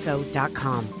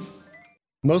libertytobacco.com.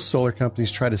 Most solar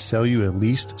companies try to sell you a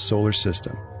leased solar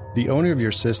system. The owner of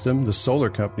your system, the solar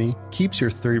company, keeps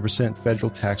your 30% federal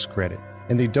tax credit,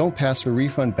 and they don't pass a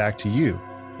refund back to you.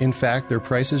 In fact, their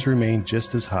prices remain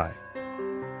just as high.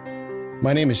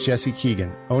 My name is Jesse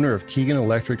Keegan, owner of Keegan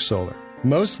Electric Solar.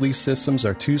 Most lease systems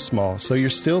are too small, so you're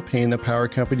still paying the power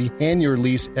company and your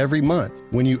lease every month.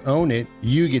 When you own it,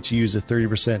 you get to use the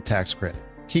 30% tax credit.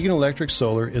 Keegan Electric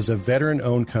Solar is a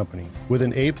veteran-owned company with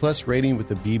an A-plus rating with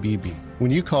the BBB.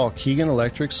 When you call Keegan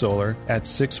Electric Solar at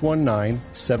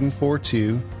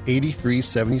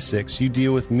 619-742-8376, you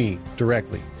deal with me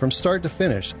directly, from start to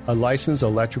finish, a licensed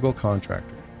electrical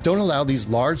contractor. Don't allow these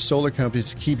large solar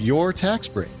companies to keep your tax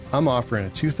break. I'm offering a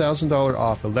 $2,000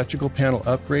 off electrical panel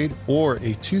upgrade or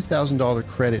a $2,000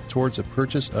 credit towards the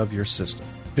purchase of your system.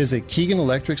 Visit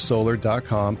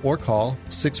KeeganElectricSolar.com or call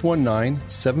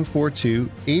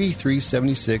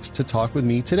 619-742-8376 to talk with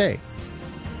me today.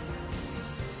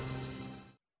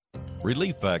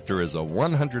 Relief Factor is a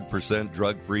 100%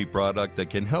 drug-free product that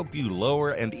can help you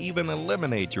lower and even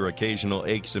eliminate your occasional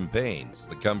aches and pains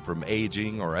that come from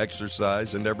aging or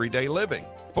exercise and everyday living.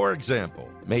 For example,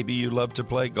 maybe you love to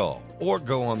play golf or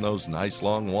go on those nice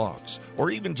long walks, or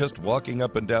even just walking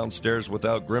up and down stairs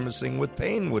without grimacing with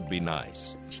pain would be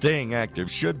nice. Staying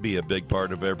active should be a big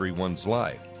part of everyone's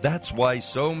life. That's why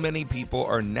so many people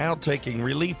are now taking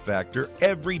Relief Factor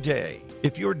every day.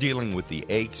 If you're dealing with the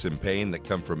aches and pain that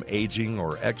come from aging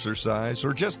or exercise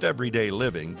or just everyday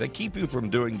living that keep you from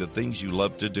doing the things you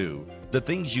love to do, the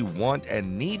things you want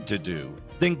and need to do,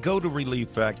 then go to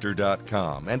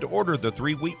ReliefFactor.com and order the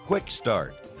 3-week Quick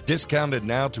Start. Discounted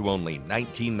now to only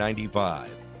 $19.95.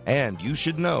 And you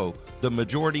should know, the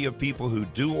majority of people who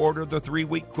do order the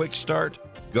 3-week Quick Start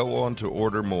go on to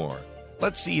order more.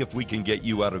 Let's see if we can get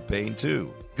you out of pain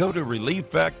too. Go to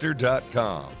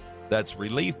ReliefFactor.com. That's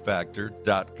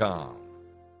ReliefFactor.com.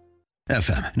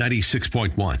 FM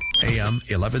 96.1, AM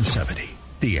 1170.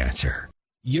 The Answer.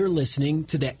 You're listening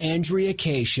to The Andrea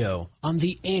Kaye Show on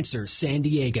The Answer San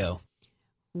Diego.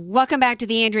 Welcome back to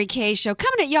the Andrea Kaye Show.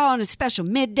 Coming at y'all on a special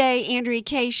midday Andrea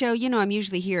Kaye Show. You know I'm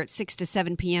usually here at 6 to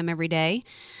 7 p.m. every day.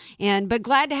 But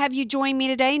glad to have you join me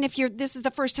today. And if this is the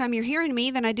first time you're hearing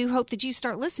me, then I do hope that you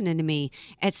start listening to me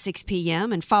at 6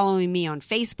 p.m. and following me on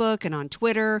Facebook and on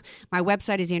Twitter. My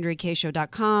website is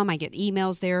AndreaKayeShow.com. I get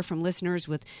emails there from listeners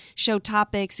with show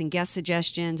topics and guest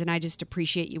suggestions. And I just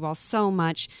appreciate you all so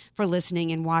much for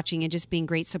listening and watching and just being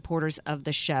great supporters of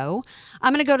the show.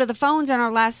 I'm going to go to the phones on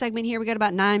our last segment here. We got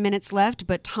about 9 minutes left.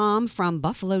 But Tom from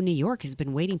Buffalo, New York has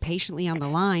been waiting patiently on the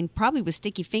line, probably with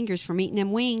sticky fingers from eating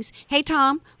them wings. Hey,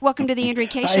 Tom. Welcome to the Andrea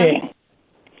Kaye Show.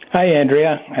 Hi,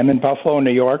 Andrea. I'm in Buffalo,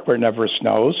 New York, where it never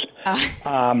snows.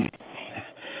 I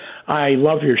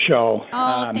love your show.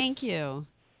 Oh, thank you.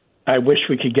 I wish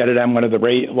we could get it on one of the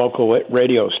local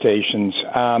radio stations.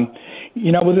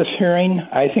 With this hearing,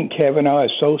 I think Kavanaugh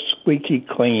is so squeaky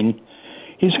clean.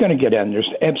 He's going to get in.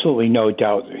 There's absolutely no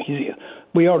doubt.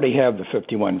 We already have the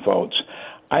 51 votes.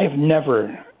 I've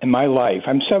never, in my life,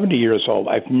 I'm 70 years old,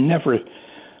 I've never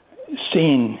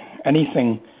seen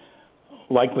anything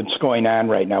like what's going on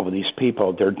right now with these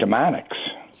people. They're demonics.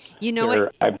 You know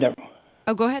what? I've never.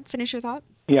 Oh, go ahead. Finish your thought.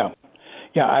 Yeah.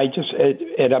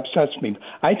 It upsets me.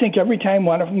 I think every time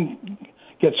one of them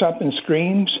gets up and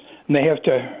screams and they have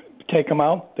to take them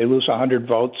out, they lose 100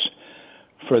 votes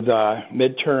for the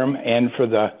midterm and for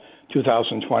the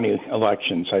 2020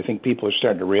 elections. I think people are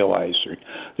starting to realize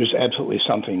there's absolutely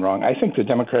something wrong. I think the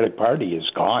Democratic Party is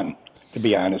gone, to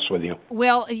be honest with you.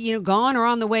 Well, gone or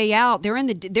on the way out. They're in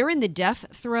the death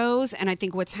throes, and I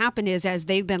think what's happened is as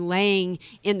they've been laying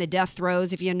in the death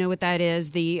throes, if you know what that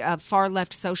is, the far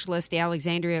left socialists, the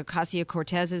Alexandria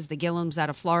Ocasio-Cortezes, the Gillums out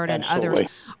of Florida, Absolutely. and others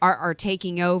are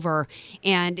taking over,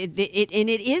 and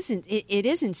it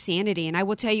is insanity. And I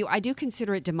will tell you, I do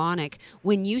consider it demonic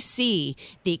when you see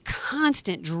the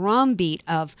constant drumbeat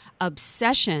of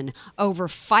obsession over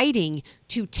fighting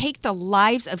to take the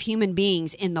lives of human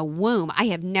beings in the womb. I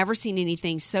have never seen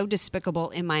anything so despicable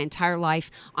in my entire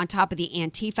life, on top of the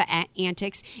Antifa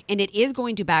antics, and it is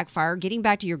going to backfire. Getting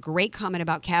back to your great comment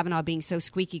about Kavanaugh being so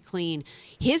squeaky clean,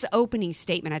 his opening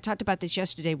statement, I talked about this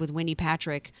yesterday with Wendy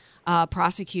Patrick,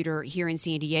 prosecutor here in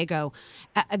San Diego.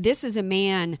 This is a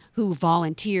man who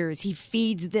volunteers. He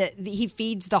feeds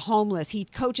the homeless. He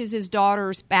coaches his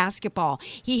daughter's basketball.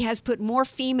 He has put more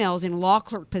females in law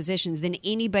clerk positions than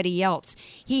anybody else.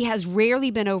 He has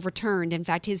rarely been overturned. In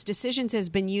fact, his decisions has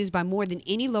been used by more than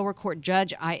any lower court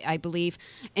judge, I believe,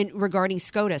 regarding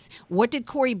SCOTUS. What did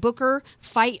Cory Booker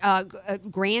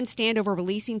grandstand over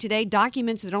releasing today?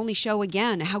 Documents that only show,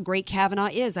 again, how great Kavanaugh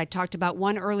is. I talked about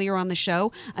one earlier on the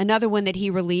show. Another one that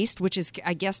he released, which is,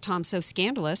 I guess, Tom, so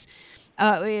scandalous,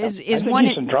 is one.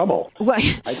 He's in trouble.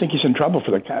 I think he's in trouble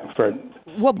for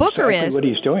well, Booker exactly is what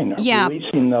he's doing. Yeah,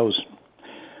 releasing those,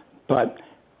 but.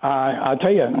 I'll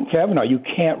tell you, Kavanaugh, you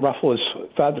can't ruffle his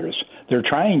feathers. They're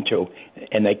trying to,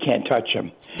 and they can't touch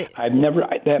him.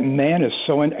 That man is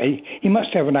he must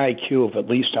have an IQ of at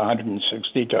least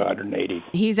 160 to 180.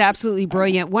 He's absolutely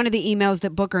brilliant. One of the emails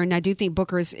that Booker, and I do think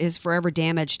Booker is forever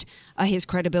damaged his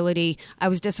credibility. I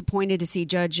was disappointed to see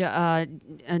Judge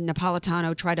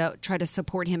Napolitano try to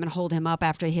support him and hold him up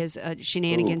after his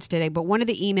shenanigans today. But one of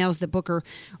the emails that Booker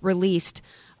released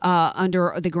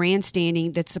under the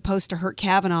grandstanding that's supposed to hurt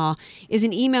Kavanaugh is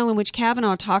an email in which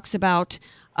Kavanaugh talks about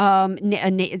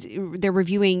they're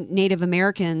reviewing Native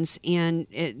Americans and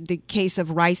the case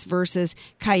of Rice versus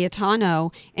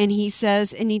Cayetano, and he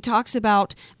talks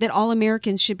about that all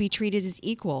Americans should be treated as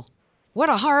equal. What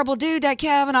a horrible dude that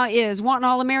Kavanaugh is, wanting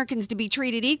all Americans to be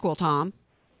treated equal, Tom.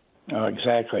 Oh,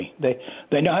 exactly.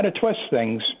 They know how to twist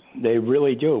things. They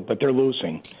really do, but they're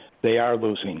losing. They are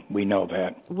losing. We know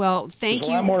that. Well, thank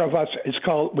you. A lot more of us.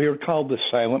 We are called the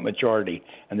silent majority,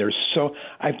 and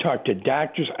I've talked to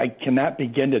doctors. I cannot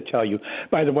begin to tell you.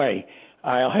 By the way,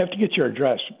 I'll have to get your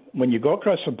address. When you go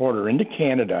across the border into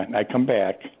Canada, and I come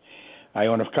back, I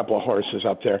own a couple of horses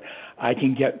up there. I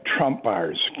can get Trump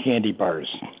bars, candy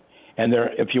bars, And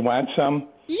if you want some,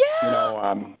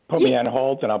 put me on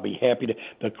hold, and I'll be happy to.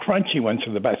 The crunchy ones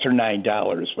are the best. They're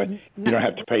 $9, but you don't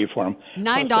have to pay for them.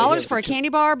 $9 for a candy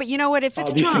bar, but you know what? If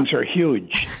it's these Trump, things are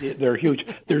huge. They're huge.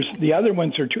 There's the other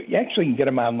ones are too. You actually can get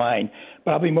them online,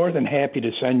 but I'll be more than happy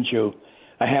to send you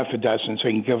a half a dozen so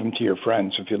you can give them to your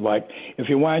friends if you'd like. If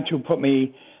you want to, put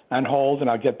me on hold, and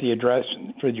I'll get the address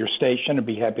for your station and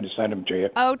be happy to send them to you.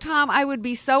 Oh, Tom, I would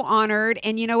be so honored.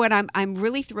 And you know what? I'm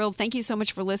really thrilled. Thank you so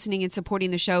much for listening and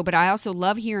supporting the show. But I also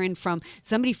love hearing from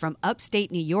somebody from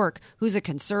upstate New York who's a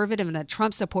conservative and a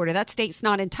Trump supporter. That state's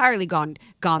not entirely gone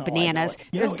bananas.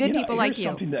 There's good people like you.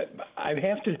 Something that I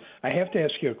have to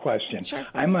ask you a question. Sure.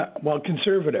 I'm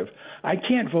conservative. I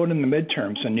can't vote in the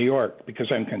midterms in New York because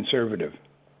I'm conservative.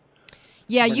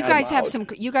 Yeah, you guys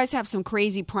have some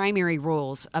crazy primary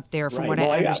rules up there, from what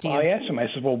I understand. I asked them. I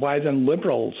said, "Well, why then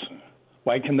liberals?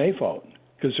 Why can they vote?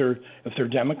 Because if they're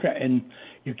Democrat, and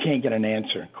you can't get an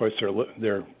answer. Of course,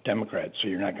 they're Democrats, so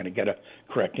you're not going to get a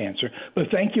correct answer. But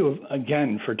thank you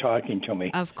again for talking to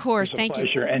me. Of course, thank you.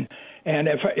 It's a pleasure. And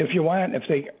if you want, if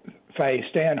I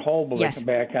stay on hold, will they come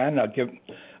back on?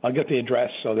 I'll get the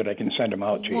address so that I can send them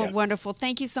out to you. Well, wonderful.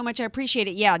 Thank you so much. I appreciate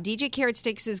it. Yeah, DJ Carrot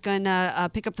Sticks is going to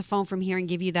pick up the phone from here and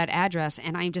give you that address.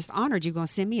 And I'm just honored you're going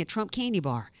to send me a Trump candy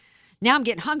bar. Now I'm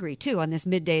getting hungry, too, on this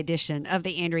midday edition of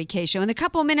the Andrea Kaye Show. In the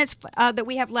couple of minutes that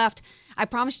we have left, I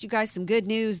promised you guys some good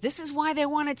news. This is why they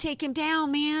want to take him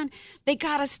down, man. They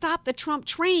got to stop the Trump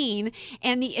train.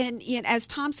 And as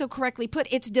Tom so correctly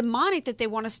put, it's demonic that they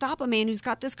want to stop a man who's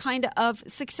got this kind of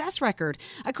success record.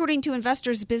 According to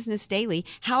Investors Business Daily,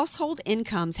 household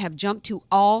incomes have jumped to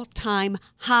all-time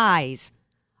highs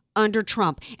under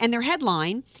Trump. And their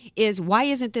headline is, why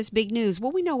isn't this big news?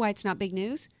 Well, we know why it's not big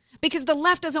news. Because the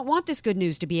left doesn't want this good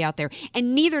news to be out there,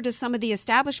 and neither does some of the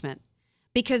establishment,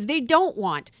 because they don't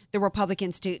want the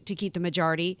Republicans to keep the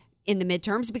majority in the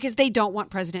midterms, because they don't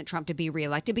want President Trump to be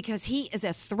reelected, because he is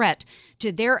a threat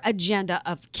to their agenda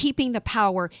of keeping the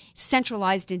power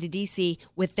centralized into D.C.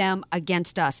 with them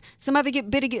against us. Some other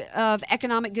bit of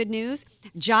economic good news.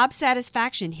 Job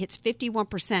satisfaction hits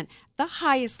 51%, the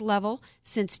highest level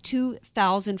since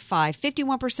 2005.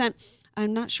 51%.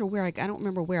 I'm not sure I don't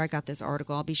remember where I got this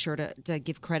article. I'll be sure to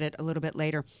give credit a little bit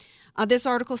later. This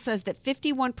article says that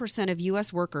 51% of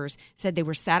U.S. workers said they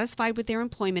were satisfied with their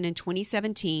employment in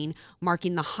 2017,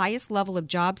 marking the highest level of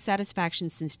job satisfaction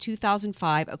since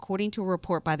 2005, according to a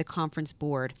report by the Conference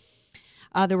Board.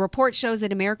 The report shows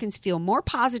that Americans feel more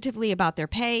positively about their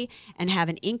pay and have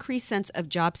an increased sense of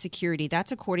job security.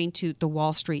 That's according to the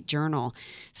Wall Street Journal.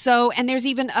 And there's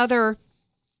even other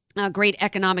great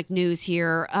economic news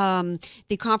here.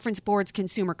 The Conference Board's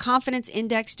Consumer Confidence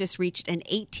Index just reached an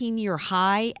 18-year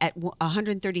high at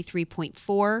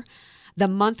 133.4. The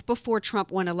month before Trump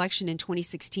won election in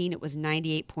 2016, it was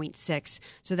 98.6.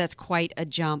 So that's quite a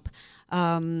jump.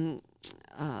 A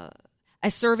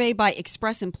survey by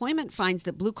Express Employment finds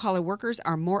that blue-collar workers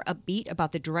are more upbeat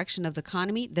about the direction of the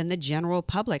economy than the general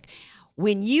public.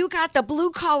 When you got the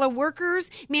blue-collar workers,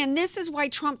 man, this is why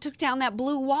Trump took down that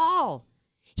blue wall.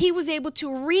 He was able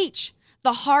to reach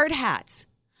the hard hats,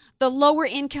 the lower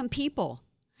income people.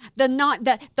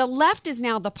 The left is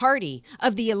now the party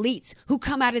of the elites who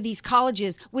come out of these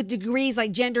colleges with degrees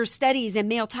like gender studies and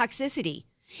male toxicity.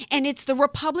 And it's the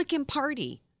Republican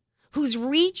Party who's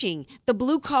reaching the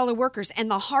blue collar workers and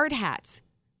the hard hats.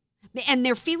 And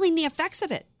they're feeling the effects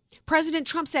of it. President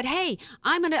Trump said, hey,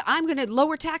 I'm gonna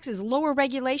lower taxes, lower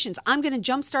regulations. I'm going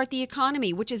to jumpstart the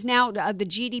economy, which is now the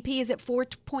GDP is at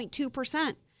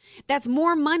 4.2%. That's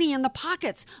more money in the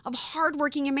pockets of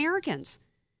hardworking Americans.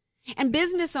 And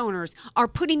business owners are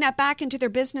putting that back into their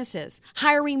businesses,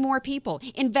 hiring more people,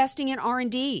 investing in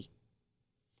R&D.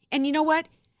 And you know what?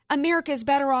 America is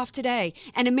better off today.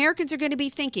 And Americans are going to be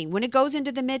thinking, when it goes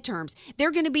into the midterms,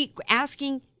 they're going to be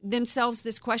asking themselves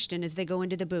this question as they go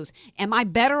into the booth. Am I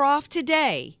better off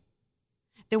today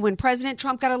than when President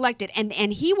Trump got elected?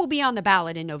 And he will be on the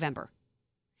ballot in November.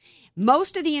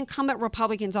 Most of the incumbent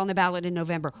Republicans on the ballot in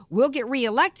November will get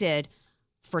reelected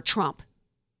for Trump.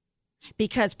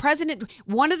 Because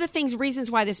one of the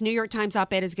reasons why this New York Times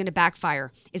op-ed is going to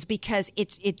backfire is because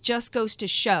it just goes to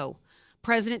show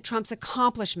President Trump's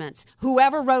accomplishments,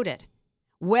 whoever wrote it,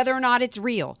 whether or not it's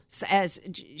real. As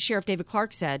Sheriff David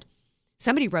Clarke said,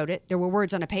 somebody wrote it, there were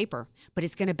words on a paper, but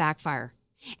it's going to backfire.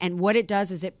 And what it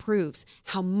does is it proves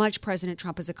how much President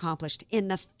Trump has accomplished in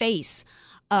the face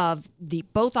of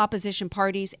both opposition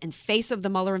parties and face of the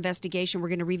Mueller investigation. We're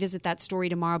going to revisit that story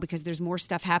tomorrow because there's more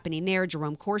stuff happening there.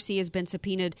 Jerome Corsi has been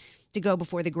subpoenaed to go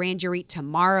before the grand jury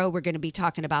tomorrow. We're going to be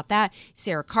talking about that.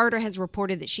 Sarah Carter has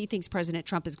reported that she thinks President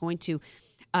Trump is going to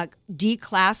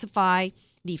declassify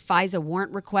the FISA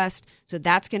warrant request, so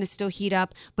that's going to still heat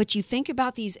up. But you think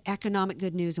about these economic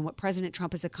good news and what President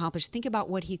Trump has accomplished. Think about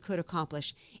what he could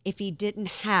accomplish if he didn't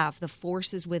have the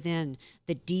forces within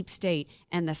the deep state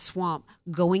and the swamp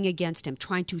going against him,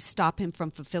 trying to stop him from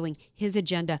fulfilling his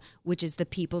agenda, which is the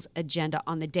people's agenda.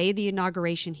 On the day of the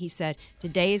inauguration, he said,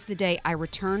 "Today is the day I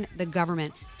return the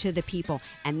government to the people."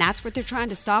 And that's what they're trying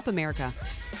to stop, America.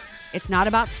 It's not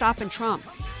about stopping Trump.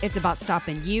 It's about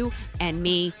stopping you and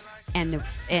me and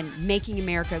making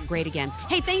America great again.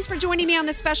 Hey, thanks for joining me on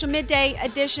this special midday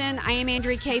edition. I am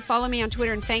Andrea Kaye. Follow me on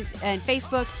Twitter and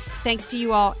Facebook. Thanks to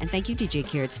you all, and thank you, DJ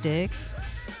Carrot Sticks.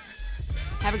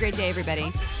 Have a great day,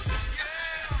 everybody.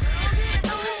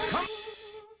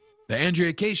 The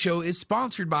Andrea Kaye Show is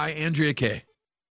sponsored by Andrea Kaye.